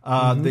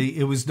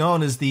 It was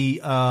known as the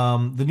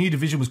new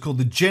division was called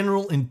the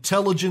General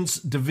Intelligence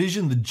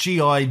Division, the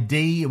GID.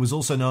 It was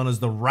also known as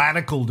the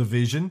Radical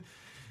Division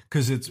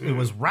because it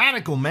was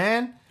radical,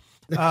 man.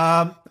 And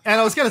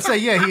I was going to say,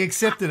 he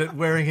accepted it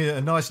wearing a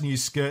nice new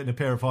skirt and a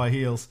pair of high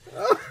heels.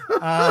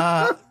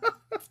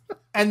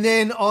 And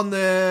then on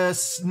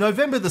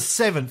November the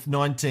 7th,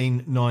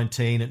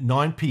 1919 at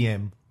 9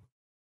 p.m.,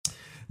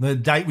 the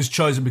date was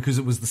chosen because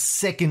it was the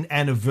second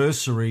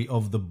anniversary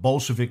of the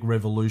Bolshevik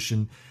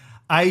Revolution.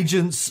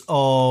 Agents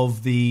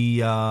of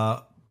the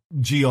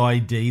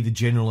GID, the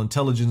General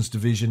Intelligence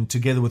Division,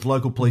 together with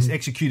local police,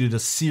 executed a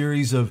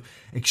series of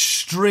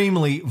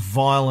extremely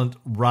violent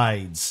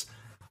raids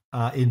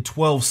in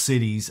 12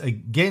 cities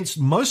against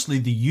mostly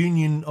the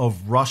Union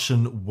of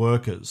Russian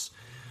Workers.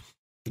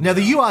 Now,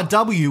 the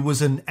URW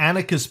was an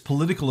anarchist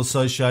political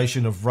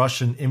association of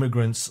Russian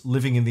immigrants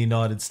living in the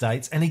United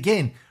States. And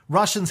again,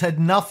 Russians had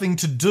nothing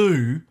to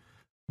do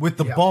with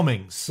the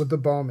bombings. With the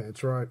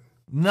bombings, right.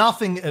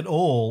 Nothing at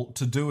all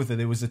to do with it.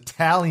 It was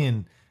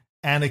Italian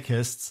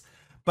anarchists,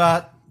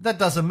 but that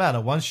doesn't matter.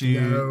 Once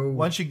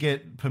you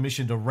get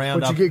permission to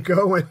round up... Once you get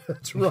going,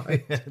 that's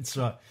right. That's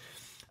right.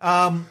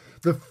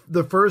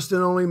 The first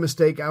and only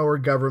mistake our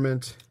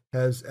government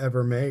has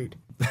ever made.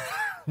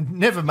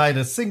 Never made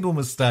a single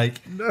mistake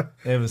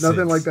ever since.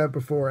 Nothing like that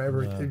before,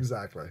 ever. No.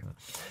 Exactly.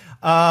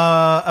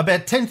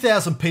 About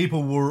 10,000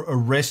 people were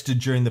arrested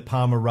during the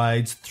Palmer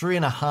raids.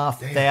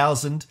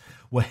 3,500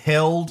 were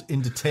held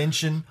in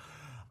detention.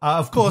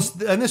 Of course,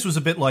 and this was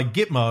a bit like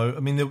Gitmo. I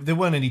mean, there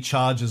weren't any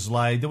charges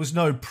laid. There was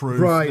no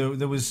proof. Right.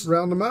 There was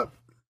round them up.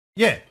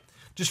 Yeah,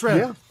 just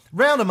round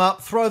them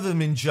up, throw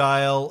them in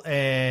jail,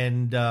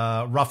 and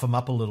rough them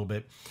up a little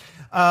bit.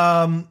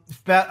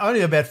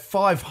 Only about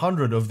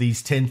 500 of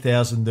these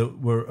 10,000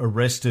 that were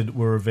arrested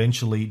were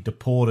eventually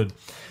deported.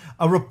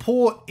 A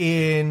report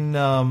in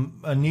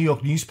a New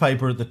York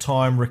newspaper at the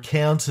time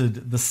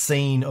recounted the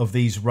scene of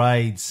these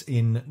raids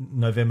in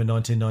November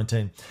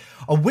 1919.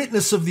 A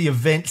witness of the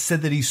event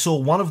said that he saw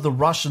one of the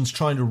Russians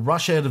trying to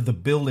rush out of the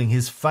building,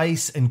 his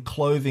face and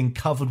clothing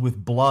covered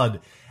with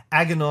blood.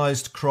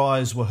 Agonized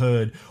cries were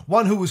heard.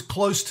 One who was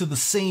close to the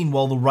scene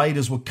while the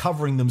raiders were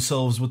covering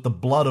themselves with the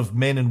blood of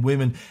men and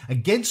women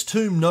against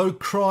whom no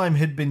crime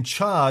had been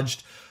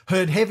charged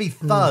heard heavy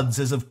thuds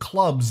as of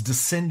clubs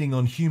descending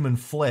on human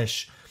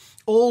flesh.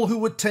 All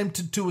who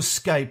attempted to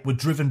escape were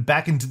driven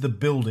back into the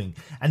building,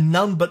 and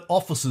none but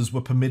officers were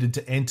permitted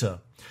to enter.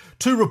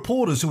 2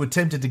 reporters who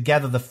attempted to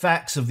gather the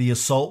facts of the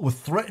assault were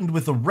threatened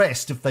with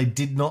arrest if they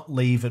did not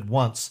leave at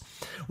once.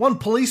 One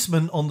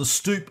policeman on the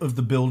stoop of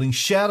the building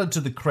shouted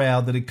to the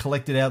crowd that had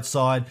collected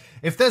outside,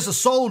 "If there's a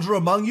soldier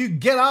among you,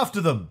 get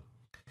after them."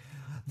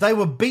 They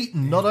were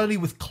beaten not only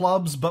with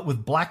clubs but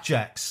with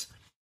blackjacks.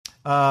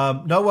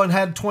 No one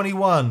had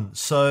 21,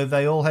 so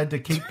they all had to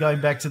keep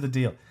going back to the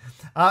deal.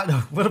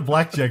 No, what a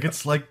blackjack.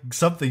 It's like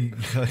something...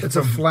 It's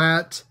a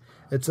flat...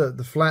 It's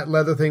the flat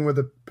leather thing with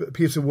a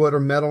piece of wood or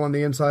metal on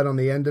the inside. On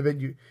the end of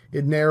it,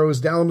 it narrows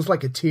down almost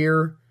like a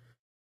tear.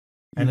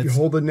 And you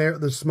hold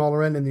the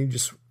smaller end, and then you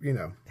just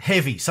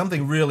heavy,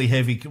 something really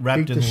heavy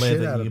wrapped in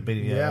leather.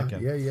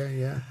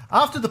 Yeah.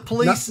 After the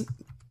police,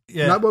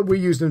 not what we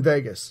used in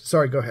Vegas.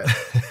 Sorry, go ahead.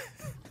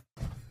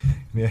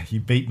 Yeah, you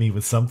beat me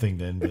with something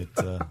then,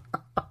 but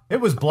it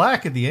was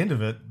black at the end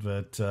of it.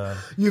 But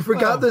you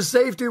forgot the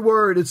safety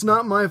word. It's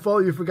not my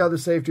fault. You forgot the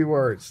safety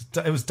words.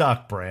 It was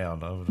dark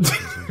brown. I would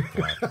have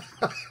black.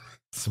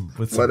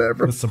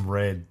 Whatever with some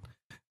red.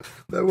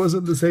 That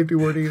wasn't the safety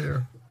word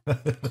either.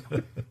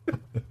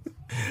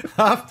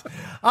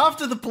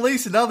 After the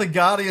police and other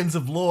guardians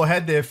of law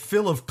had their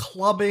fill of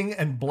clubbing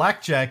and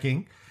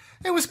blackjacking,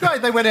 it was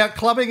great. They went out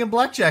clubbing and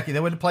blackjacking. They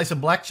went to play some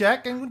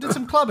blackjack and did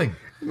some clubbing.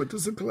 Went to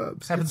some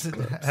clubs. Happens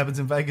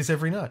in Vegas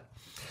every night.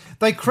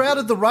 They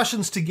crowded the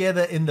Russians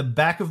together in the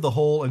back of the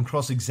hall and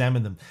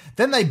cross-examined them.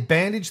 Then they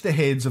bandaged the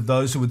heads of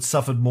those who had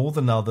suffered more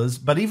than others,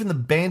 but even the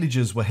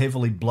bandages were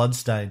heavily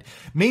blood-stained.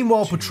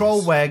 Meanwhile,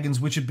 patrol wagons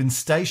which had been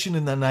stationed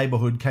in the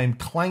neighborhood came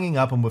clanging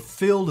up and were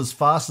filled as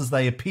fast as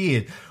they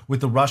appeared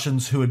with the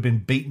Russians who had been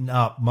beaten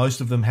up.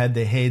 Most of them had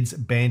their heads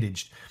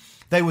bandaged.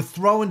 They were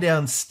thrown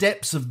down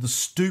steps of the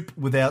stoop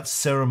without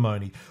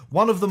ceremony.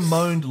 One of them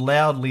moaned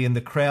loudly and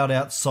the crowd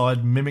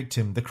outside mimicked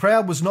him. The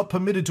crowd was not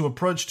permitted to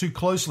approach too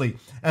closely,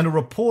 and a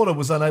reporter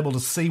was unable to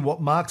see what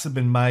marks had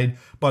been made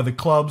by the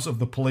clubs of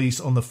the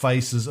police on the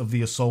faces of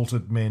the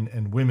assaulted men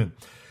and women.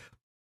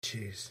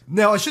 Jeez.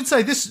 Now, I should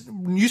say this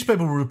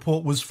newspaper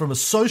report was from a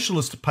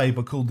socialist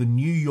paper called the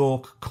New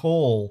York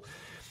Call.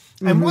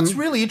 And what's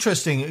really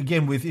interesting,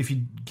 again, if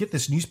you get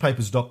this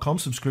newspapers.com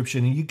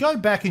subscription and you go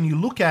back and you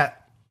look at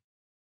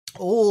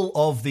all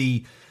of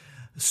the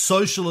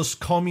socialist,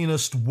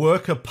 communist,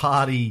 worker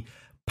party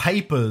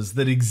papers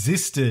that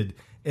existed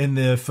in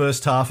the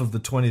first half of the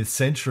 20th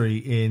century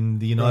in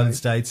the United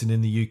States and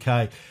in the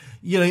UK.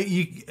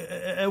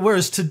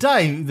 Whereas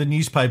today the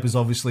newspapers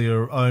obviously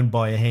are owned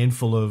by a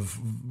handful of,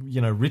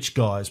 rich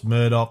guys.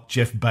 Murdoch,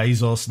 Jeff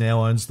Bezos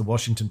now owns the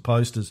Washington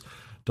Post, as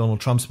Donald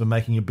Trump's been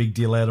making a big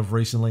deal out of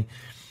recently.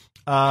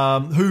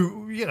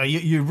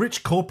 Your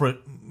rich corporate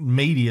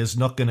media is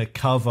not going to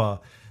cover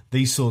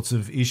these sorts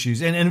of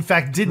issues, and in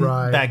fact didn't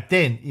back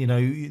then.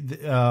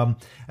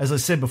 As I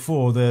said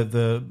before,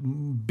 the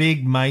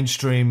big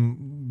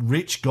mainstream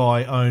rich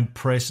guy owned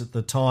press at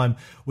the time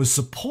was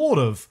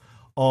supportive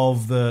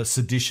of the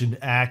Sedition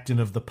Act and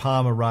of the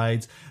Palmer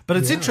raids. But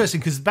it's interesting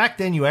because back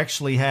then you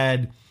actually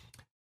had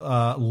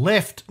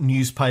left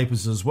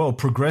newspapers as well,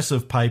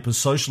 progressive papers,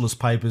 socialist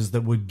papers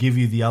that would give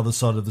you the other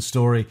side of the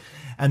story,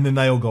 and then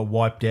they all got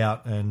wiped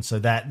out. And so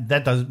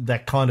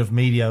that kind of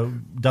media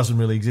doesn't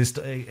really exist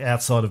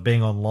outside of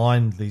being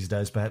online these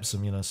days. Perhaps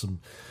some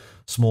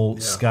small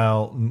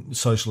scale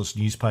socialist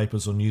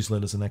newspapers or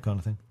newsletters and that kind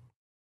of thing.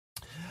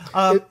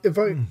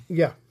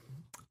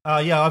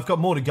 Yeah, I've got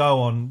more to go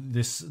on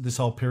this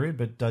whole period,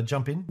 but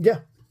jump in. Yeah.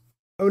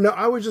 Oh, no,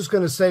 I was just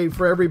going to say,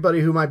 for everybody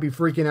who might be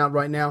freaking out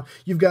right now,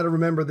 you've got to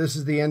remember this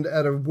is the end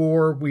of a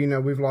war. We know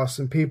we've lost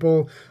some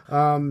people.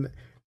 And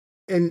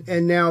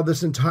now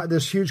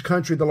this huge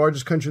country, the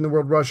largest country in the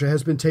world, Russia,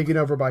 has been taken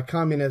over by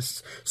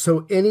communists.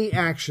 So any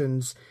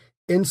actions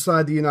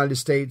inside the United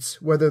States,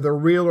 whether they're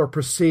real or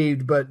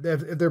perceived, but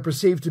if they're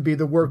perceived to be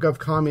the work of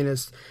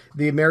communists,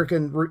 the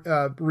American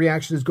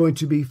reaction is going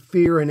to be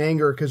fear and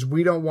anger, because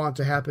we don't want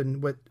to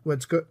happen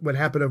what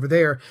happened over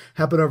there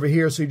happen over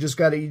here. So you just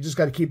got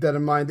to keep that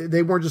in mind.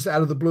 They weren't just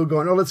out of the blue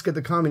going, "Oh, let's get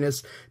the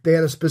communists." They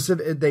had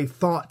they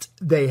thought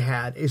they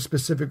had a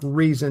specific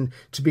reason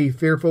to be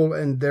fearful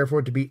and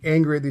therefore to be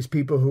angry at these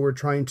people who were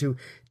trying to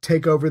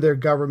take over their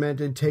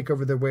government and take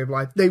over their way of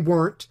life. They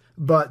weren't.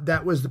 But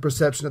that was the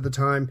perception at the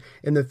time,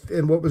 and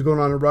what was going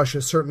on in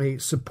Russia certainly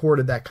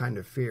supported that kind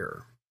of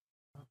fear.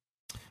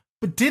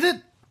 But did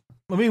it?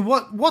 I mean,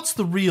 what's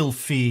the real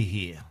fear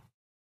here?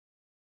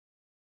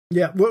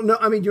 Yeah, well, no,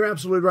 I mean, you're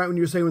absolutely right when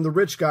you're saying when the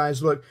rich guys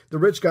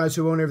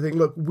who own everything,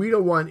 look, we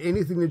don't want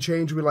anything to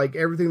change. We like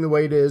everything the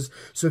way it is.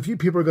 So if you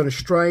people are going to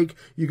strike,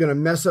 you're going to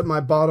mess up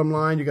my bottom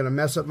line. You're going to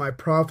mess up my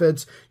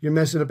profits. You're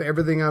messing up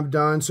everything I've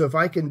done. So if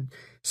I can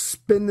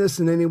spin this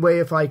in any way,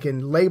 if I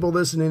can label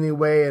this in any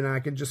way, and I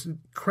can just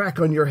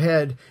crack on your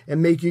head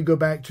and make you go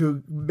back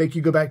to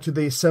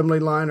the assembly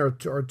line or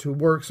to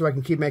work so I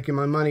can keep making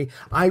my money,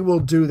 I will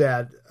do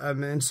that.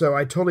 And so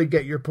I totally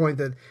get your point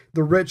that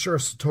the rich are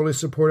totally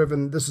supportive,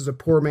 and this is a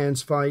poor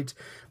man's fight.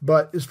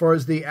 But as far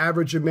as the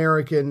average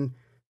American,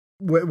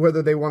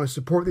 whether they want to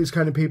support these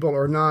kind of people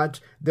or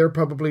not, they're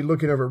probably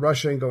looking over at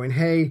Russia and going,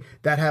 "Hey,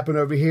 that happened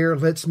over here.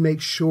 Let's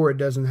make sure it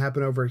doesn't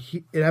happen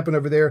it happened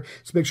over there.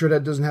 Let's make sure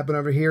that doesn't happen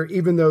over here,"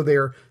 even though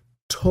they're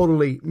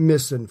totally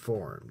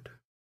misinformed.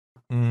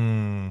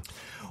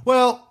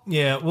 Well,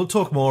 yeah, we'll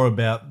talk more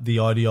about the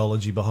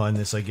ideology behind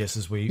this, I guess,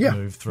 as we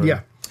move through.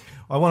 Yeah.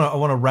 I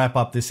want to wrap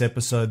up this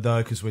episode,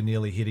 though, because we're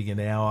nearly hitting an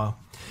hour.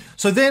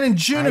 So then in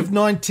June of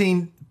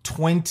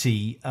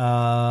 1920,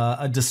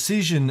 a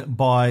decision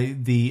by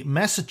the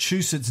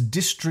Massachusetts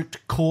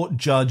District Court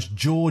Judge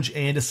George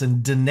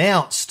Anderson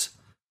denounced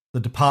the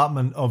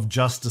Department of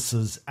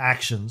Justice's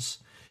actions.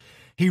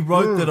 He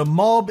wrote that a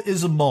mob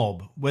is a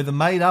mob, whether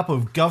made up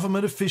of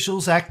government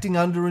officials acting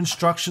under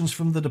instructions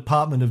from the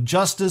Department of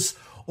Justice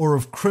or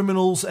of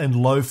criminals and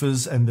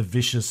loafers and the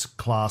vicious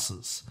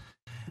classes.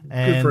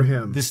 And good for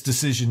him. This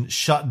decision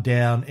shut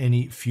down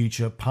any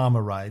future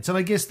Palmer raids. And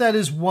I guess that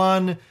is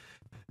one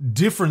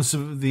difference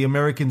of the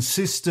American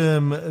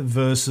system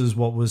versus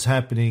what was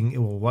happening,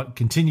 or what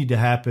continued to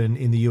happen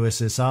in the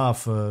USSR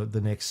for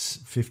the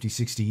next 50,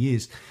 60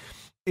 years,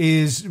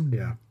 is,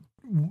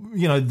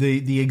 you know,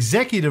 the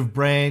executive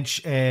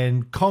branch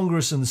and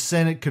Congress and the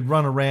Senate could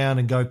run around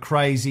and go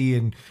crazy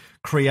and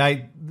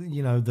create,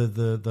 you know,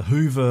 the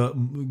Hoover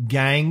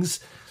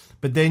gangs.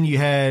 But then you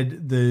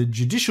had the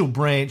judicial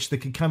branch that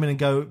could come in and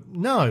go,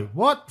 "No,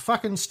 what?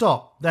 Fucking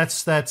stop.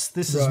 This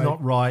is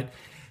not right."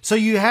 So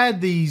you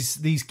had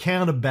these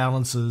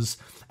counterbalances.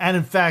 And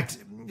in fact,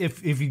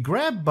 if you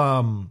grab,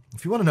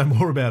 if you want to know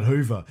more about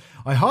Hoover,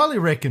 I highly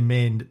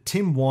recommend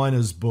Tim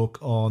Weiner's book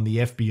on the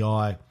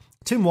FBI.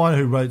 Tim Weiner,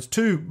 who wrote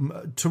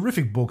two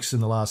terrific books in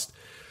the last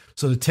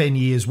sort of 10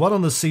 years, one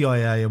on the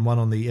CIA and one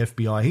on the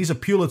FBI. He's a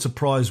Pulitzer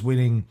Prize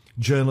winning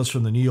journalist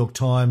from the New York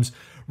Times,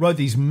 wrote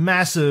these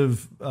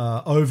massive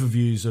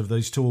overviews of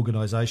these two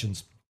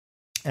organizations.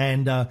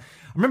 And I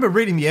remember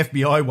reading the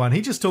FBI one.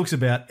 He just talks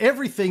about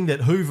everything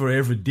that Hoover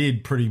ever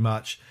did, pretty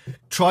much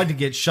tried to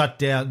get shut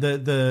down.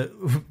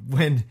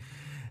 When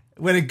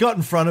it got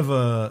in front of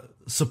a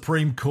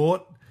Supreme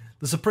Court,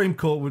 the Supreme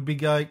Court would be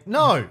going,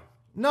 no,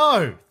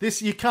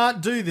 this, you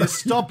can't do this,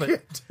 stop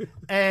it.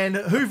 And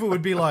Hoover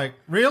would be like,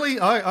 "Really?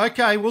 Oh,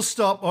 okay, we'll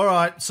stop. All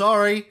right,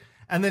 sorry."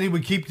 And then he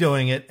would keep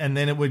doing it, and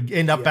then it would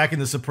end up back in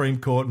the Supreme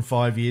Court in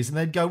 5 years, and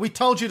they'd go, "We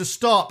told you to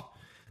stop.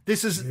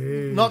 This is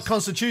not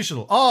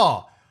constitutional."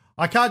 "Oh,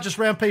 I can't just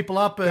round people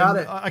up, and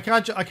I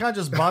can't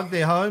just bug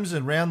their homes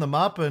and round them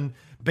up and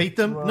beat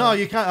them." Right. "No,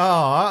 you can't."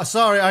 "Oh,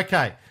 sorry,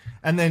 okay."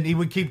 And then he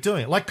would keep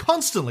doing it, like,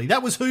 constantly.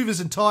 That was Hoover's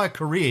entire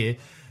career,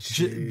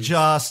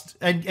 just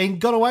and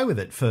got away with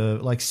it for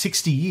like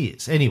 60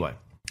 years. Anyway,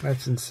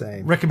 that's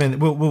insane.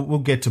 Recommend. We'll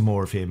get to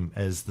more of him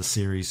as the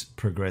series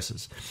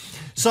progresses.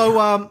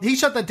 So he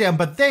shut that down,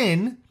 but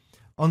then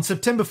on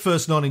September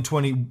 1st,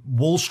 1920,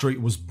 Wall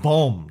Street was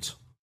bombed.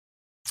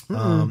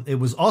 It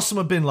was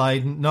Osama bin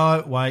Laden.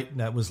 No, wait,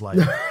 that was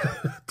later.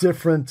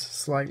 Different,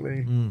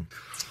 slightly.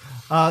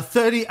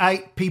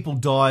 38 people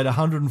died,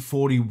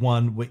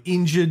 141 were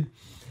injured.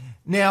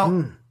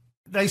 Now,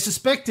 they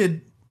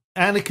suspected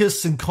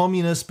anarchists and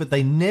communists, but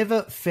they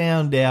never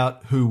found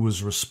out who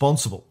was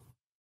responsible,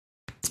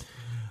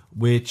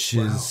 which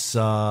is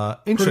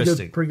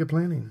interesting. Pretty good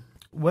planning.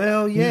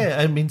 Well, yeah.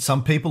 I mean,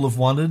 some people have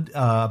wondered,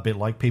 a bit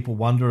like people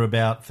wonder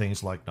about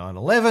things like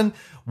 9/11.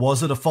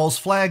 Was it a false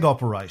flag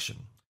operation?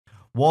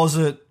 Was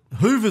it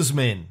Hoover's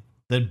men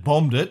that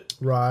bombed it?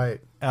 Right.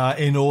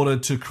 in order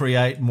to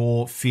create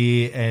more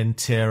fear and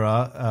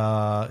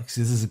terror. This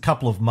is a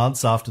couple of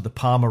months after the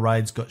Palmer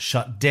raids got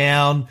shut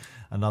down.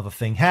 Another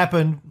thing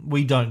happened.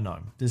 We don't know.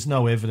 There's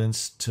no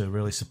evidence to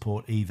really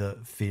support either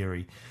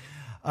theory.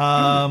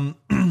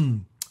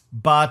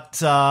 But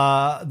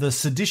the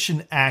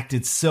Sedition Act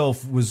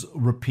itself was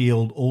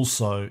repealed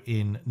also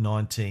in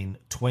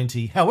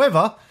 1920.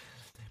 However,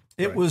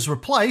 it was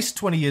replaced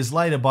 20 years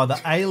later by the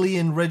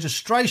Alien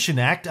Registration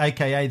Act,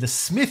 aka the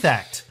Smith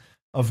Act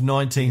of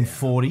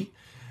 1940,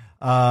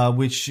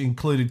 which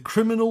included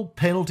criminal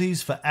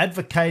penalties for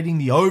advocating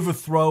the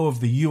overthrow of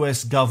the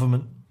US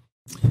government.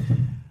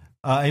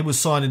 It was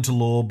signed into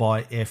law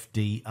by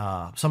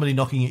FDR. Somebody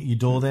knocking at your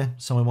door there?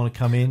 Someone want to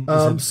come in?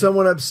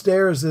 Someone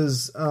upstairs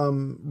is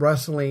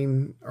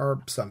wrestling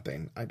or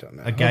something. I don't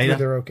know. A gator? Hopefully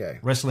they're okay.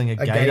 Wrestling a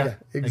gator?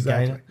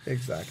 Exactly. A gator?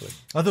 Exactly.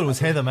 I thought it was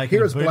Heather making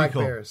Here's a booty black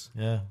call. bears.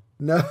 Yeah.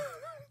 No.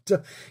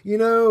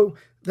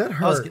 That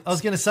hurts. I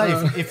was going to say,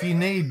 if you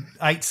need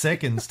 8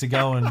 seconds to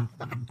go and...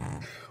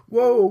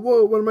 Whoa,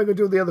 what am I going to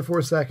do with the other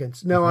 4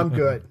 seconds? No, I'm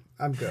good.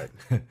 I'm good.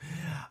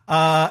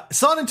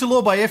 Signed into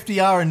law by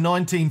FDR in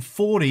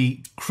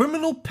 1940,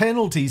 criminal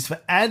penalties for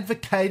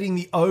advocating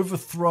the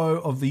overthrow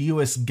of the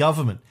US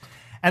government.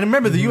 And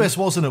remember, the US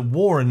wasn't at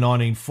war in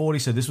 1940,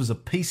 so this was a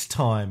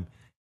peacetime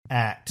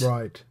act.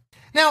 Right.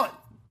 Now,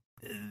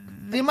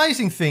 the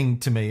amazing thing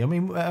to me, I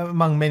mean,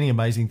 among many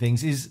amazing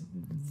things, is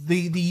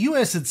the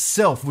US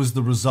itself was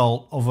the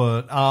result of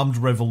an armed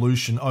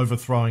revolution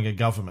overthrowing a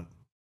government.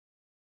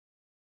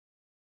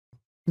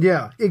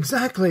 Yeah,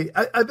 exactly.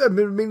 I've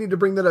been meaning to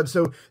bring that up.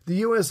 So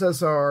the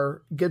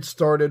USSR gets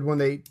started when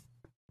they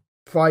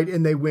fight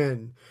and they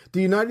win.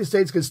 The United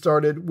States gets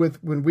started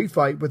when we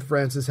fight with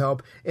France's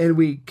help and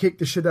we kick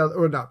the shit out,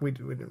 or not, we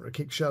didn't really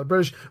kick shit out of the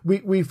British.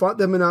 We fought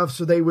them enough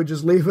so they would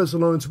just leave us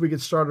alone so we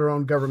could start our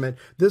own government.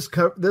 This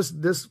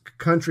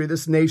country,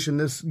 this nation,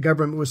 this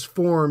government was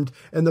formed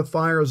in the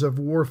fires of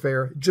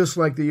warfare, just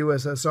like the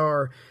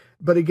USSR.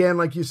 But again,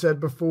 like you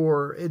said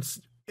before, it's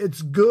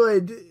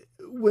good.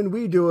 When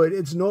we do it,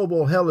 it's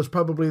noble. Hell, is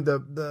probably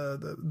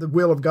the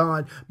will of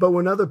God. But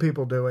when other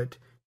people do it,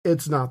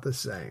 it's not the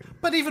same.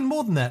 But even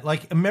more than that,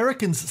 like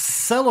Americans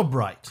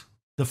celebrate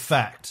the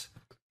fact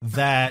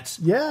that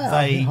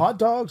they hot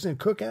dogs and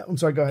cookout. I'm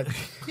sorry, go ahead.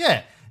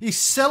 Yeah, you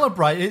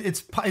celebrate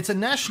it. It's a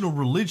national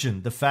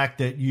religion. The fact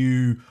that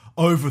you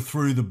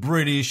overthrew the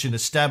British and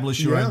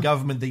established your own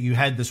government, that you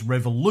had this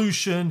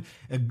revolution,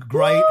 a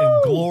great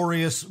and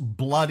glorious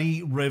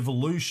bloody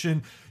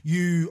revolution.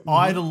 You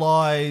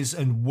idolize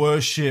and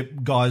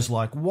worship guys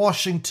like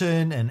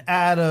Washington and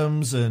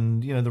Adams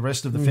and, you know, the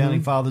rest of the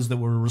founding fathers that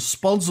were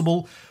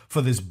responsible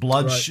for this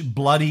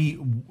bloody,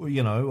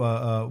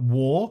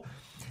 war.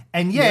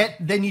 And yet,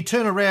 then you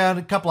turn around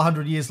a couple of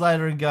hundred years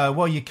later and go,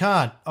 well, you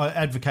can't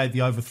advocate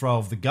the overthrow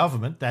of the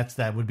government.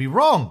 That would be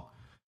wrong.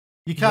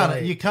 You can't.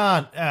 Right. You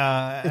can't.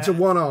 It's a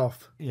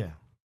one-off. Yeah,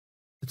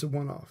 it's a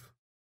one-off.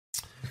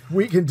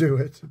 We can do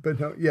it, but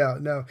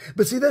no.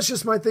 But see, that's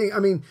just my thing. I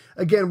mean,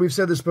 again, we've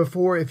said this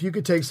before. If you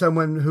could take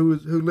someone who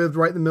lived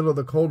right in the middle of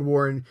the Cold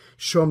War and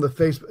show them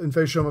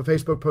show them a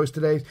Facebook post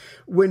today,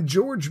 when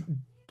George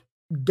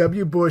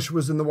W. Bush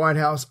was in the White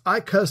House,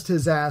 I cussed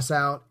his ass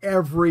out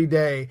every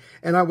day.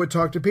 And I would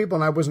talk to people,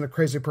 and I wasn't a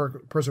crazy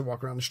person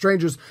walking around with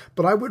strangers,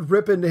 but I would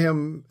rip into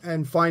him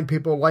and find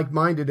people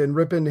like-minded and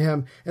rip into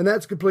him. And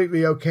that's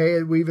completely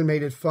okay. We even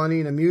made it funny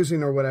and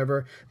amusing or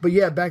whatever. But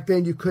yeah, back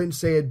then you couldn't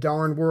say a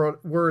darn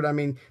word. I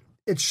mean,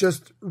 it's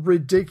just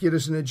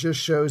ridiculous, and it just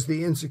shows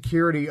the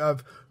insecurity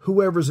of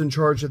whoever's in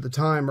charge at the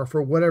time or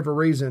for whatever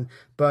reason.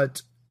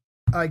 But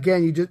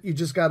again, you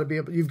just got to be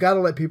able. You've got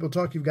to let people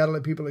talk. You've got to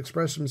let people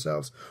express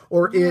themselves,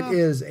 or it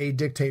is a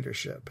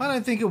dictatorship. I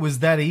don't think it was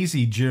that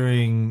easy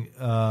during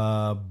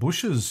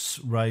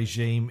Bush's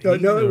regime.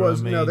 No, it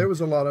was. No, there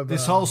was a lot of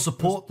this whole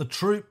support the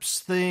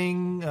troops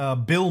thing.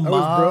 Bill Maher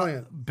was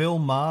brilliant. Bill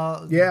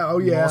Maher,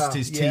 lost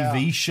his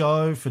TV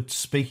show for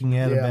speaking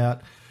out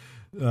about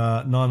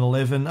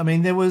 9/11. I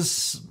mean, it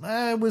was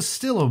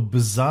still a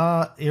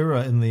bizarre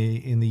era in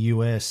the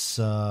US.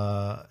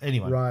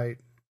 Anyway, right.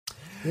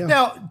 Yeah.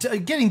 Now,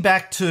 getting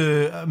back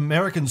to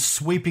Americans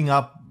sweeping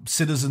up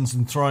citizens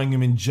and throwing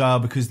them in jail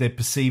because they're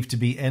perceived to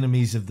be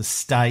enemies of the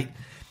state.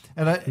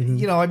 And,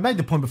 I made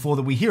the point before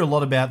that we hear a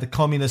lot about the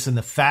communists and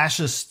the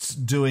fascists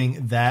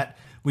doing that.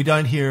 We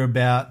don't hear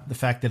about the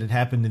fact that it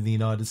happened in the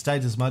United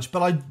States as much.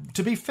 But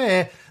to be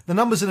fair, the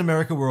numbers in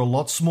America were a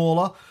lot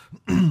smaller.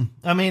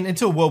 I mean,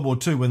 until World War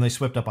II, when they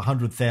swept up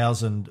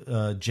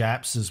 100,000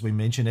 Japs, as we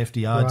mentioned,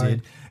 FDR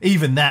did.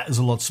 Even that is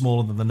a lot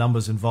smaller than the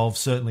numbers involved,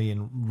 certainly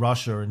in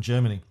Russia and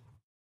Germany.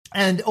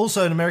 And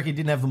also in America, you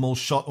didn't have them all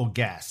shot or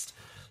gassed.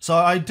 So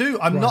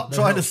I'm not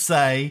trying to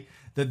say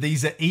that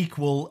these are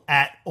equal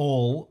at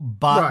all,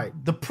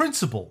 but the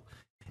principle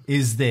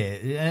is there.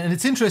 And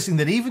it's interesting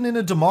that even in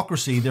a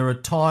democracy, there are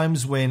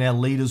times when our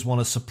leaders want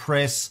to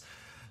suppress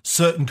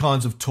certain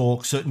kinds of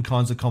talk, certain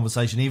kinds of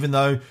conversation, even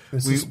though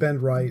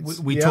suspend rights.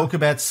 We talk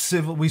about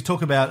civil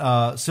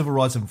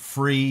rights and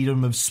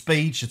freedom of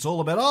speech. It's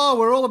all about,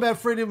 we're all about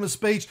freedom of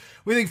speech.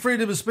 We think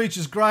freedom of speech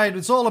is great.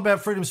 It's all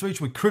about freedom of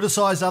speech. We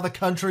criticize other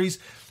countries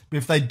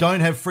if they don't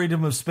have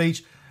freedom of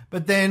speech.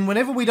 But then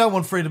whenever we don't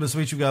want freedom of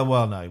speech, we go,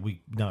 well,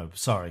 no,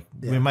 sorry.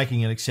 We're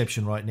making an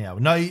exception right now.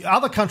 No,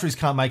 other countries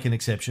can't make an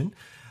exception.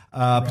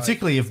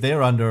 Particularly if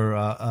they're under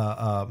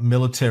a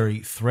military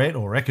threat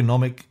or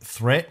economic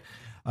threat.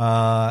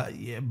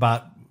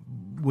 But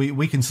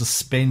we can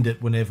suspend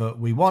it whenever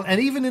we want.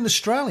 And even in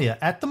Australia,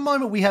 at the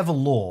moment, we have a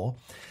law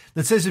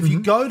that says if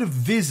you go to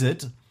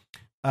visit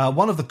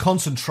one of the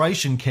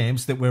concentration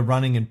camps that we're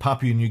running in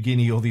Papua New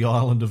Guinea or the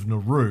island of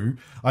Nauru,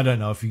 I don't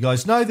know if you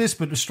guys know this,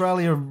 but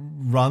Australia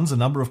runs a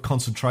number of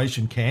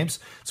concentration camps.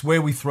 It's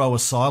where we throw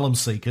asylum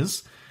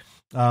seekers.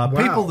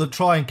 People that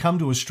try and come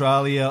to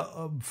Australia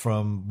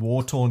from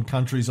war-torn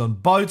countries on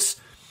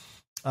boats,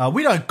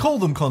 we don't call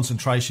them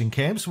concentration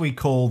camps. We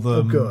call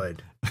them... Oh,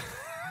 good.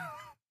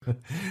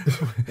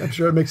 I'm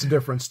sure it makes a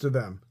difference to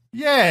them.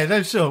 Yeah,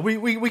 no, sure.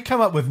 We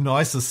come up with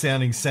nicer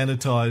sounding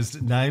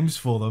sanitized names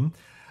for them.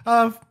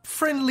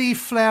 Friendly,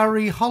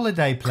 flowery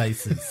holiday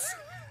places,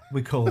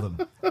 we call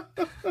them.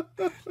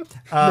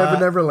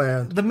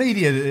 Neverland. The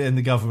media and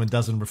the government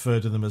doesn't refer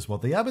to them as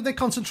what they are, but they're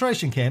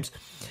concentration camps.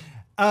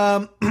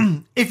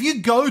 If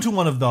you go to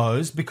one of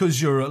those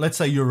because let's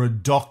say you're a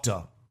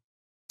doctor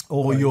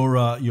or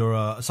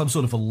you're some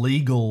sort of a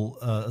legal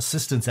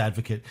assistance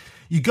advocate,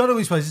 you go to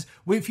these places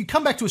where if you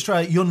come back to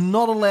Australia, you're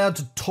not allowed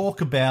to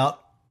talk about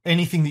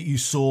anything that you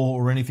saw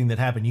or anything that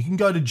happened. You can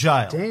go to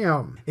jail.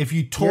 Damn. If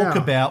you talk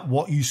about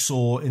what you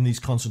saw in these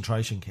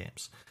concentration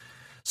camps.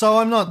 So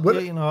I'm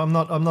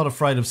not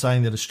afraid of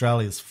saying that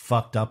Australia's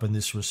fucked up in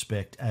this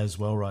respect as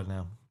well right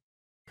now.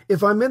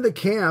 If I'm in the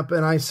camp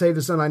and I say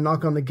to someone, I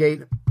knock on the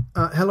gate,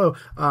 hello,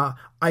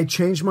 I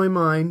changed my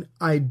mind.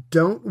 I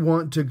don't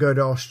want to go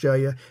to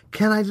Australia.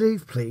 Can I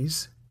leave,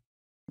 please?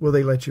 Will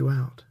they let you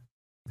out?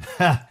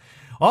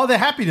 They're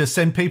happy to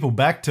send people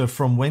back to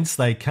from whence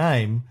they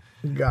came.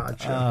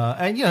 Gotcha.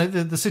 And,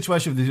 the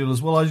situation with the deal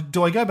is, well,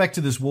 do I go back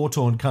to this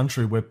war-torn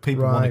country where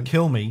people want to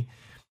kill me,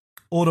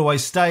 or do I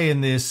stay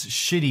in this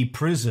shitty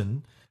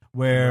prison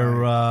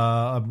where,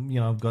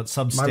 I've got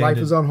substandard... My life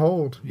is on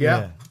hold.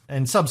 Yeah.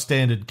 And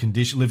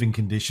substandard living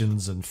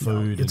conditions and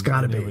food. It's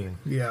got to be. Everything.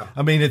 Yeah.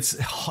 I mean,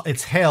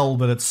 it's hell,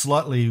 but it's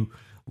slightly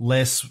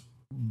less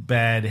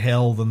bad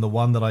hell than the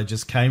one that I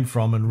just came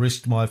from and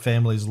risked my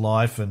family's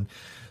life and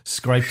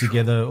scraped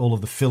together all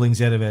of the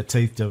fillings out of our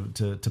teeth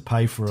to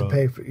pay for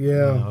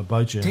a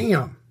boat journey.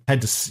 Damn. Had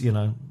to,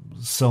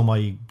 sell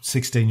my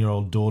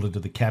 16-year-old daughter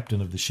to the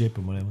captain of the ship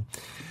and whatever.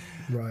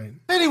 Right.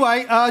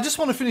 Anyway, I just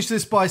want to finish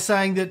this by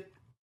saying that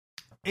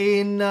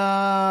in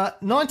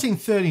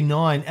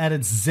 1939, at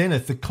its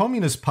zenith, the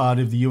Communist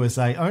Party of the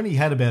USA only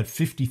had about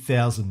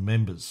 50,000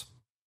 members.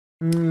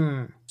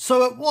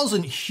 So it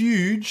wasn't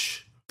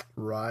huge,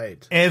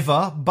 right?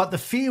 Ever, but the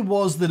fear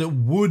was that it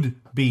would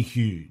be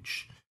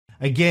huge.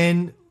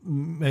 Again,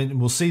 and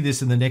we'll see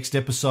this in the next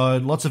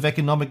episode, lots of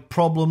economic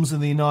problems in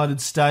the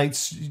United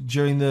States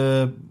during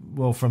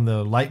from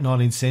the late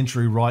 19th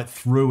century right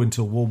through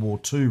until World War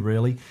II,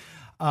 really.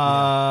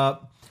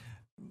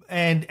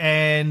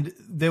 And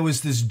there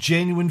was this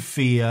genuine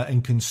fear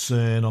and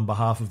concern on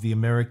behalf of the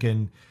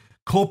American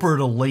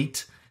corporate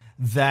elite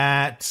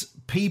that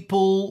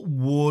people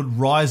would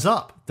rise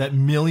up, that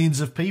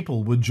millions of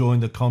people would join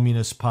the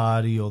Communist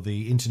Party or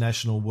the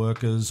International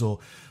Workers or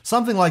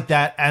something like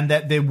that, and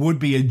that there would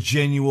be a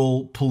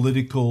genuine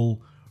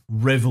political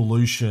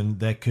revolution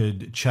that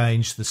could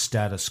change the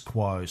status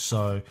quo.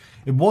 So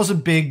it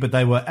wasn't big, but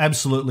they were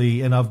absolutely,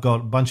 and I've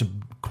got a bunch of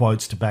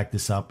quotes to back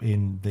this up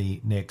in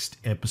the next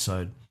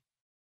episode.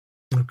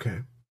 Okay.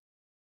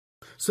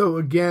 So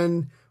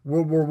again,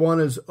 World War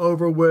I is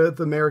over with.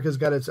 America's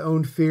got its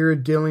own fear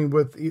dealing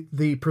with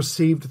the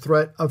perceived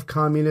threat of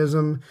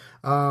communism.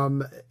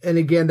 And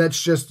again,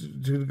 that's just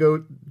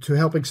to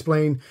help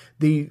explain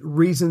the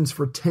reasons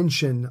for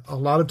tension, a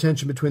lot of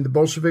tension between the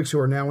Bolsheviks, who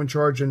are now in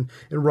charge in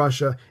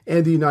Russia,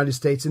 and the United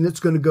States. And it's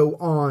going to go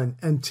on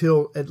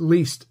until at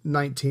least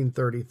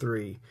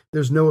 1933.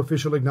 There's no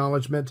official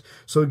acknowledgement.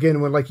 So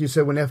again, like you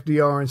said, when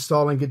FDR and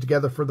Stalin get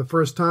together for the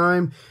first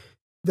time,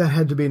 that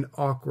had to be an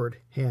awkward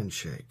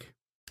handshake.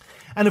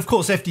 And of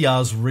course,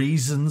 FDR's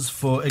reasons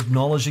for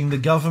acknowledging the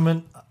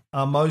government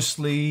are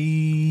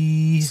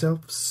mostly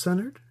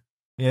self-centered.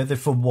 Yeah, they're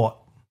for what?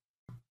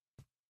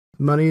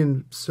 Money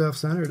and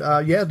self-centered.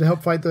 To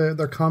help fight their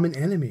common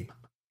enemy.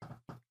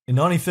 In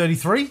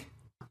 1933?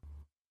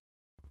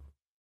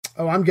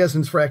 Oh, I'm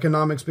guessing it's for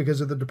economics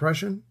because of the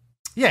Depression.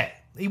 Yeah,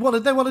 they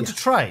wanted to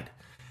trade.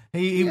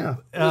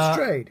 Let's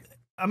trade.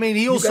 I mean,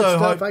 he you also got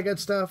stuff, I got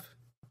stuff.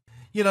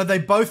 They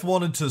both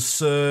wanted to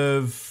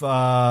serve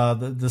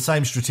the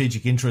same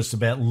strategic interests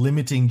about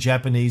limiting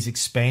Japanese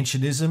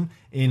expansionism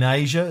in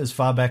Asia as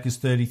far back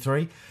as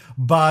 1933.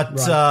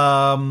 But,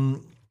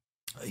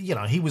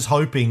 he was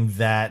hoping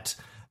that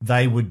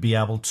they would be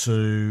able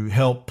to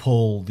help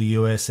pull the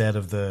US out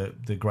of the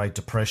Great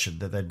Depression,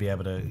 that they'd be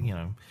able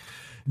to,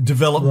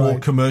 develop more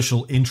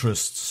commercial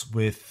interests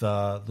with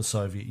the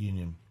Soviet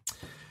Union.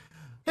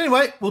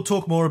 Anyway, we'll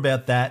talk more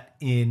about that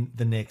in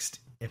the next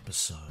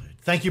episode.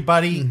 Thank you,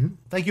 buddy. Mm-hmm.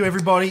 Thank you,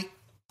 everybody.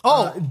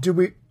 Oh, I want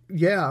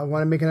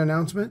to make an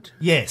announcement.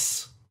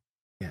 Yes.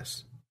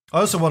 I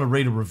also want to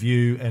read a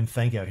review and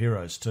thank our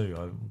heroes too.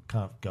 I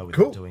can't go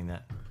without doing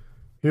that.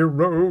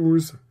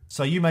 Heroes.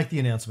 So you make the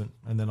announcement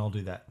and then I'll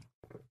do that.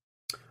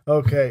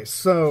 Okay,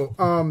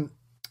 so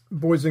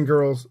boys and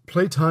girls,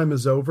 playtime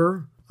is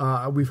over.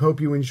 We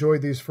hope you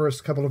enjoyed these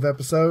first couple of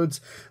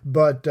episodes,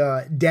 but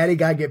Daddy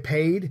gotta get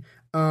paid.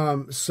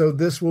 So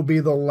this will be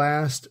the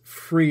last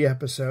free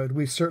episode.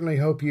 We certainly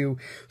hope you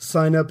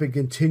sign up and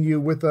continue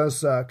with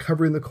us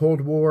covering the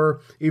Cold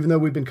War. Even though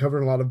we've been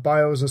covering a lot of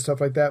bios and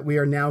stuff like that, we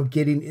are now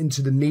getting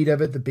into the meat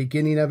of it, the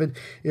beginning of it,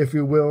 if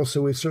you will.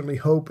 So we certainly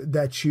hope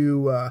that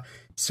you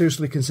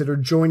seriously consider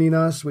joining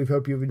us. We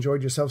hope you've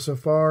enjoyed yourself so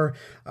far.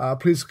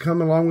 Please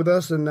come along with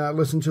us and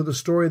listen to the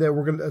story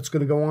that's going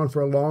to go on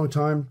for a long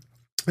time,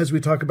 as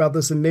we talk about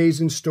this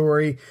amazing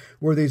story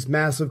where these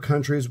massive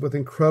countries with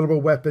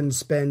incredible weapons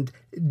spend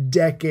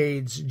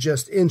decades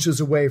just inches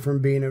away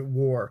from being at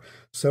war.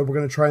 So we're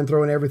going to try and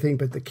throw in everything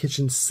but the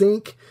kitchen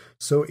sink.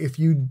 So if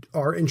you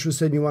are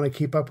interested and you want to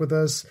keep up with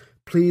us,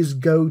 please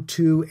go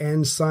to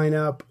and sign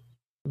up.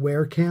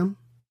 Where, Cam?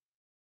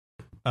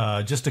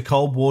 Just to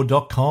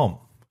coldwar.com.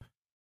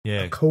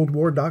 Yeah.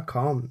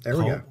 Coldwar.com. There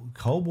we go.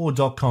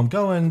 Coldwar.com.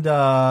 Go and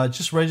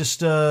just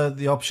register.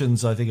 The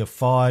options, I think, are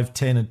 $5,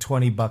 $10, and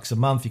 $20 a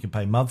month. You can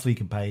pay monthly. You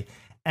can pay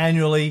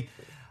annually.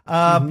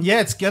 Yeah,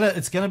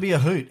 it's gonna be a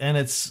hoot, and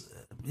it's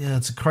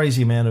a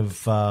crazy amount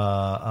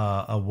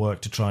of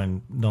work to try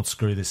and not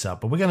screw this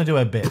up. But we're gonna do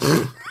our best.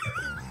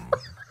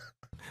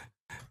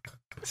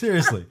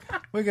 Seriously,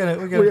 we're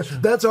gonna.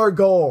 That's our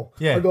goal.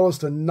 Yeah. Our goal is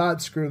to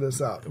not screw this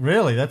up.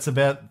 Really, that's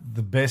about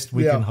the best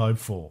we can hope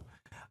for.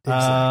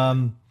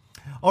 Exactly.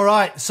 All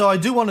right, so I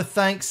do want to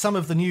thank some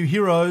of the new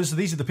heroes.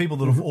 These are the people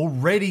that have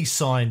already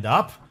signed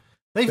up.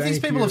 These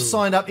people have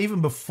signed up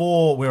even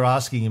before we're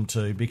asking them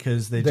to,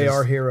 because they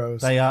are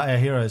heroes. They are our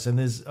heroes, and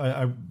there's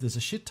a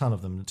shit ton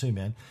of them too,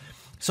 man.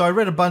 So I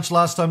read a bunch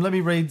last time. Let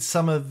me read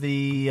some of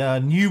the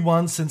new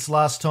ones since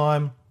last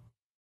time.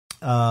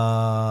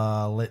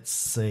 Let's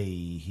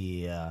see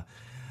here.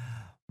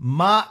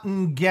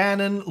 Martin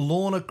Gannon,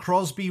 Lorna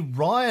Crosby,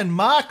 Ryan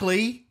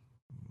Markley.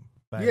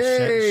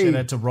 Shout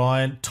out to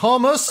Ryan.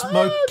 Thomas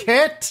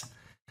Moquette,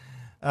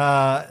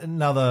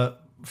 another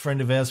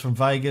friend of ours from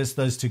Vegas.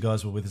 Those two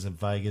guys were with us in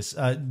Vegas.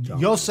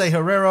 Jose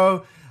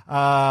Herrero.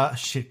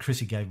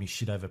 Chrissy gave me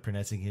shit over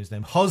pronouncing his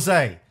name.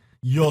 Jose.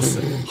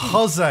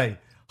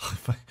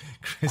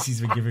 Chrissy's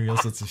been giving me all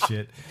sorts of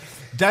shit.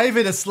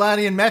 David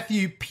Aslanian,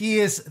 Matthew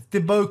Pierce,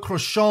 Thibaut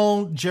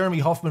Crochon, Jeremy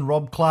Hoffman,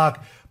 Rob Clark,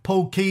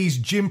 Paul Keys,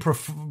 Jim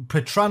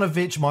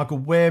Petranovich, Michael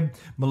Webb,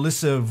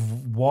 Melissa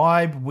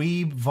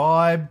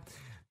Vibe.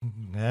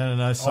 I don't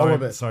know. Sorry,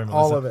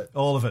 Melissa.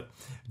 All of it.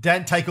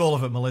 Take all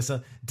of it,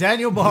 Melissa.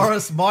 Daniel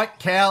Morris, Mike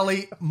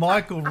Cowley,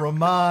 Michael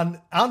Roman,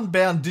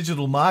 Unbound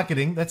Digital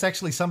Marketing. That's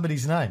actually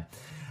somebody's name.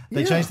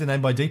 They changed their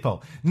name by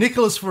default.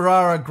 Nicholas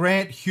Ferrara,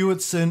 Grant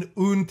Hewitson,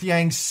 Un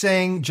Thiang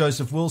Seng,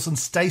 Joseph Wilson,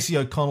 Stacey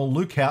O'Connell,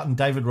 Luke Houghton,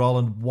 David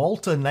Rowland,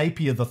 Walter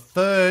Napier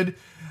III,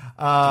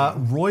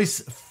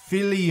 Royce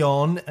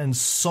Filion, and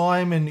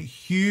Simon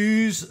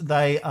Hughes.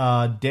 They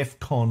are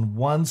DEFCON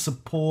 1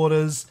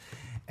 supporters.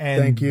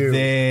 And thank you.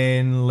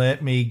 Then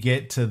let me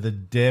get to the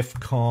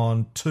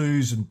DEFCON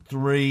 2s and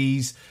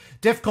 3s.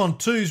 DEFCON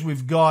 2s,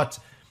 we've got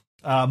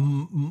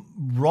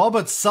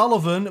Robert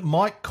Sullivan,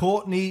 Mike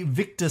Courtney,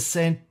 Victor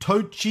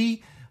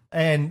Santocci,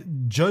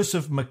 and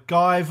Joseph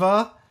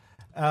McIver.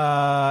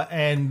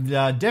 And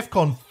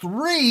DEFCON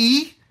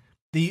 3,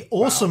 the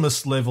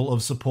awesomest level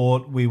of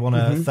support, we want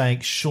to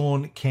thank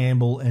Sean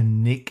Campbell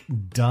and Nick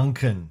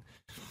Duncan.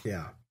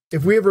 Yeah.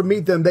 If we ever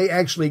meet them, they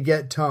actually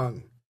get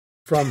tongue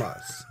from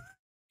us.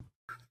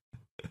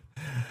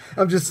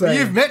 I'm just saying.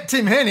 You've met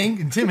Tim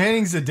Henning, and Tim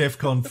Henning's a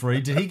DEFCON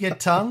 3. Did he get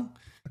tongue?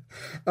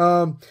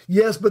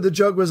 Yes, but the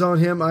joke was on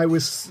him. I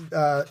was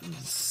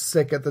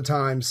sick at the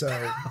time, so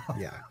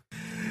yeah.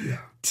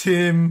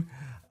 Tim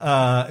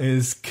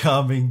is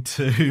coming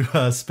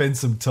to spend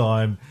some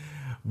time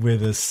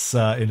with us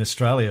in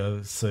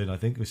Australia soon, I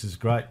think, which is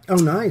great. Oh,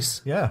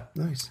 nice. Yeah.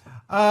 Nice.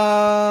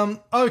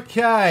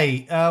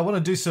 Okay. I want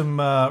to do some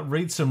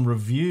read some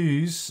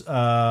reviews.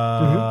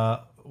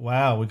 Wow,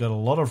 we got a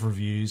lot of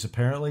reviews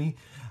apparently.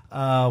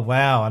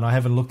 Wow, and I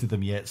haven't looked at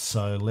them yet,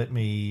 so let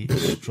me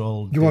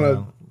stroll down. You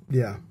want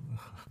to,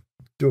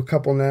 do a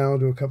couple now,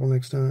 do a couple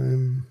next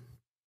time.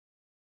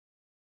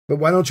 But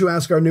why don't you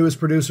ask our newest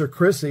producer,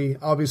 Chrissy?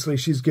 Obviously,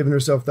 she's given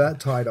herself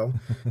that title,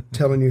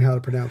 telling you how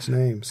to pronounce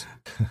names.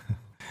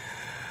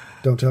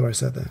 Don't tell her I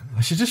said that.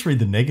 I should just read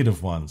the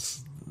negative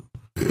ones.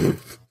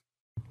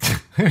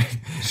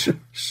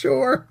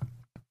 Sure.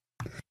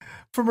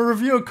 From a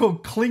reviewer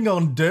called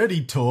Klingon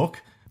Dirty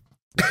Talk.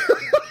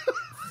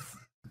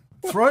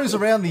 throws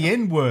around the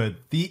N-word.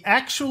 The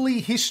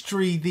actually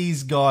history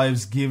these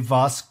guys give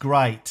us,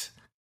 great.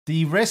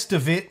 The rest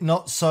of it,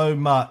 not so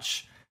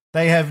much.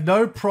 They have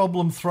no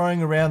problem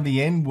throwing around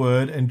the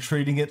N-word and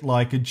treating it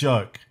like a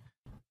joke.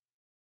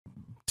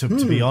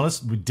 To be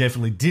honest, we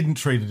definitely didn't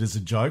treat it as a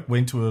joke.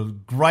 Went to a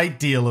great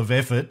deal of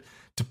effort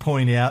to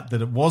point out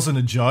that it wasn't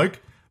a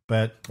joke,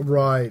 but...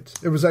 Right.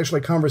 It was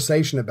actually a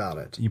conversation about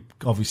it. You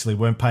obviously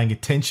weren't paying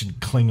attention,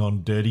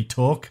 Klingon dirty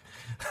talk.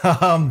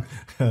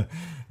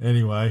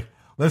 Anyway,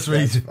 let's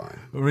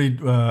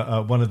read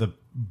one of the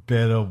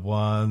better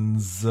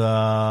ones.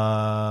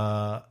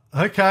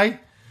 Okay.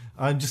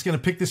 I'm just going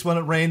to pick this one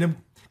at random.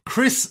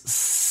 Chris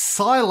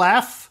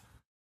Silaf.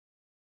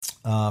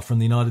 From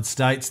the United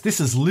States.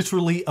 This is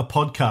literally a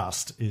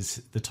podcast,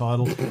 is the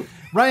title.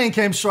 Ray and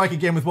Cam strike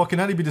again with what can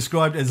only be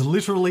described as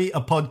literally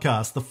a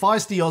podcast. The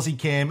feisty Aussie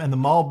Cam and the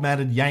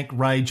mild-mannered Yank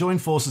Ray join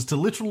forces to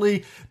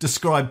literally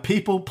describe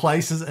people,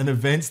 places, and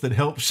events that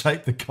helped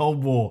shape the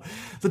Cold War.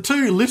 The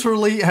two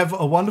literally have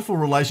a wonderful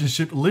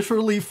relationship,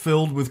 literally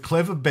filled with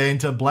clever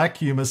banter, black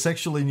humour,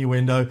 sexual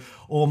innuendo,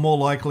 or more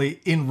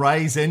likely, in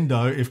Ray's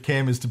endo, if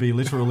Cam is to be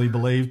literally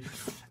believed,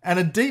 and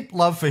a deep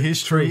love for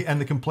history and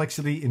the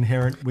complexity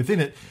inherent within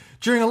it.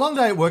 During a long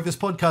day at work, this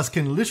podcast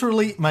can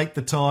literally make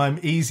the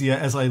time easier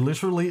as I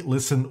literally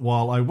listen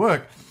while I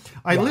work.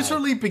 I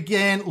literally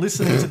began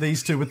listening to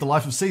these two with the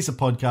Life of Caesar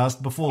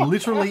podcast before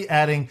literally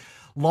adding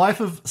Life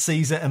of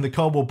Caesar and the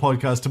Cold War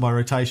podcast to my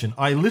rotation.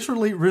 I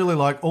literally really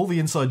like all the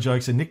inside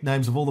jokes and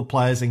nicknames of all the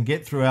players and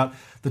get throughout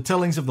the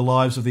tellings of the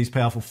lives of these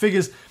powerful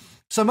figures.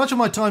 So much of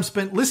my time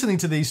spent listening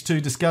to these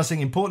two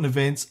discussing important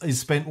events is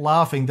spent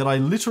laughing that I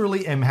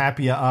literally am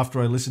happier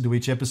after I listen to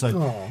each episode.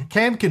 Aww.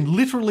 Cam can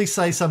literally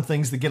say some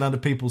things that get under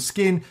people's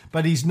skin,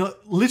 but he's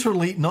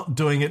not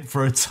doing it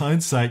for its own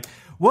sake.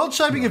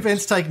 World-shaping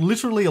events take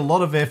literally a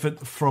lot of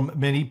effort from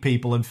many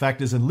people and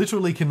factors and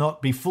literally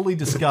cannot be fully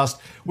discussed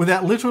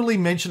without literally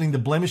mentioning the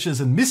blemishes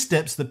and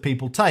missteps that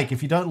people take.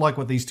 If you don't like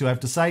what these two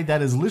have to say,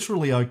 that is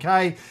literally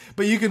okay,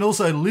 but you can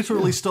also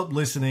literally stop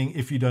listening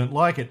if you don't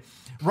like it.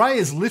 Ray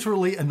is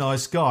literally a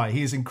nice guy.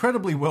 He is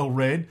incredibly well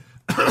read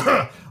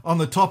on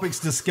the topics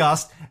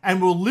discussed and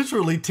will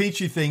literally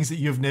teach you things that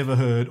you've never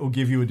heard or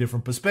give you a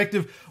different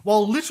perspective,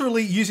 while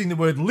literally using the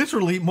word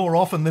literally more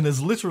often than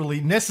is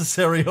literally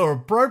necessary or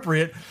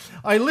appropriate.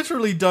 I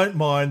literally don't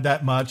mind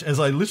that much, as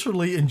I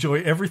literally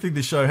enjoy everything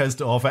the show has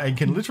to offer and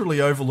can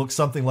literally overlook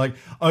something like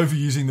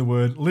overusing the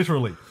word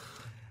literally.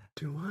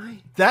 Do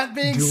I? That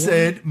being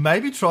said,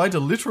 maybe try to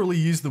literally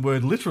use the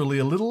word literally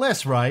a little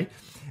less, Ray.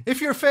 If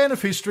you're a fan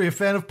of history, a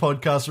fan of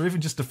podcasts, or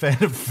even just a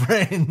fan of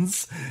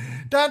Friends,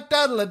 this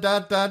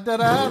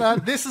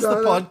is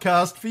the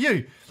podcast for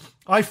you.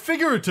 I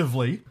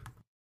figuratively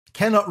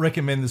cannot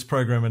recommend this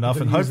program enough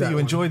and hope that you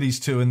enjoy these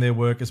two and their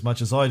work as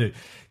much as I do.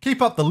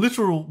 Keep up the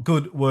literal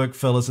good work,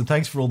 fellas, and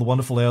thanks for all the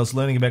wonderful hours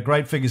learning about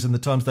great figures in the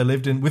times they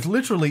lived in. With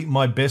literally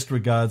my best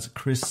regards,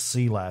 Chris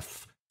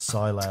Silaf.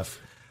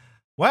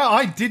 Wow,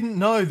 I didn't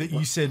know that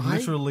you said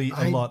literally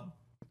a lot.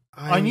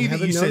 I knew that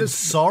you said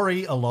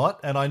sorry a lot,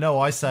 and I know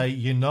I say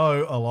a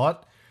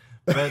lot,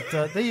 but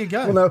there you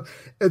go. Well, no,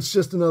 it's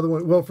just another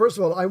one. Well, first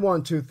of all, I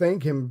want to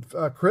thank him.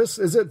 Chris,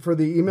 is it, for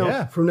the email?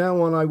 Yeah. From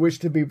now on, I wish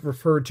to be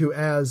referred to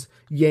as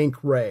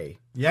Yank Ray.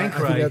 I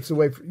think that's the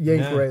way.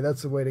 Ray,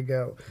 that's the way to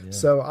go. Yeah.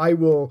 So I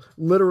will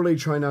literally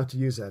try not to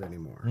use that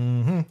anymore.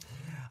 Mm-hmm.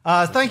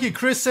 Thank you,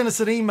 Chris. Send us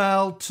an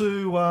email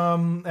to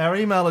our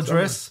email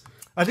address.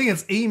 I think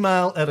it's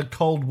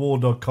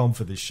email@acoldwar.com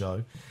for this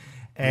show.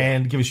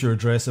 And give us your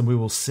address, and we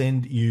will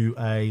send you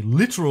a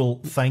literal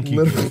thank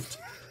you gift.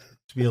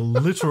 To be a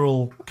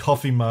literal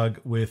coffee mug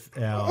with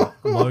our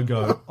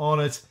logo on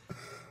it.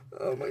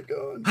 Oh, my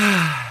God.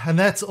 And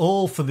that's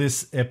all for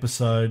this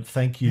episode.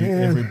 Thank you,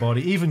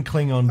 everybody. Even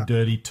Klingon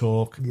dirty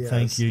talk. Yes,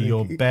 thank you.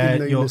 Your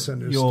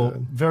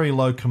very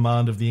low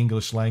command of the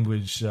English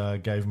language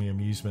gave me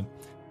amusement.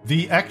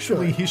 The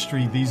actually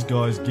history these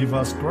guys give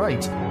us,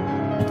 great.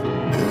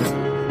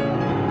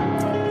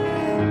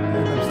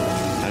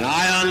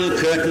 The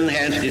curtain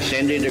has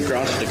descended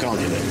across the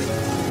continent.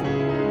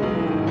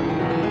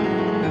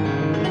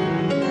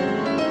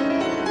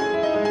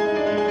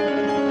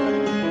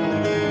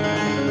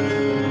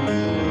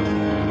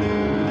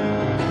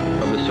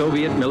 Of the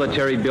Soviet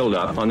military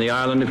buildup on the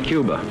island of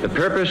Cuba. The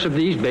purpose of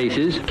these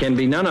bases can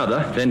be none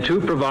other than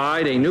to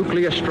provide a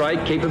nuclear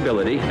strike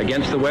capability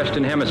against the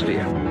Western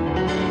Hemisphere.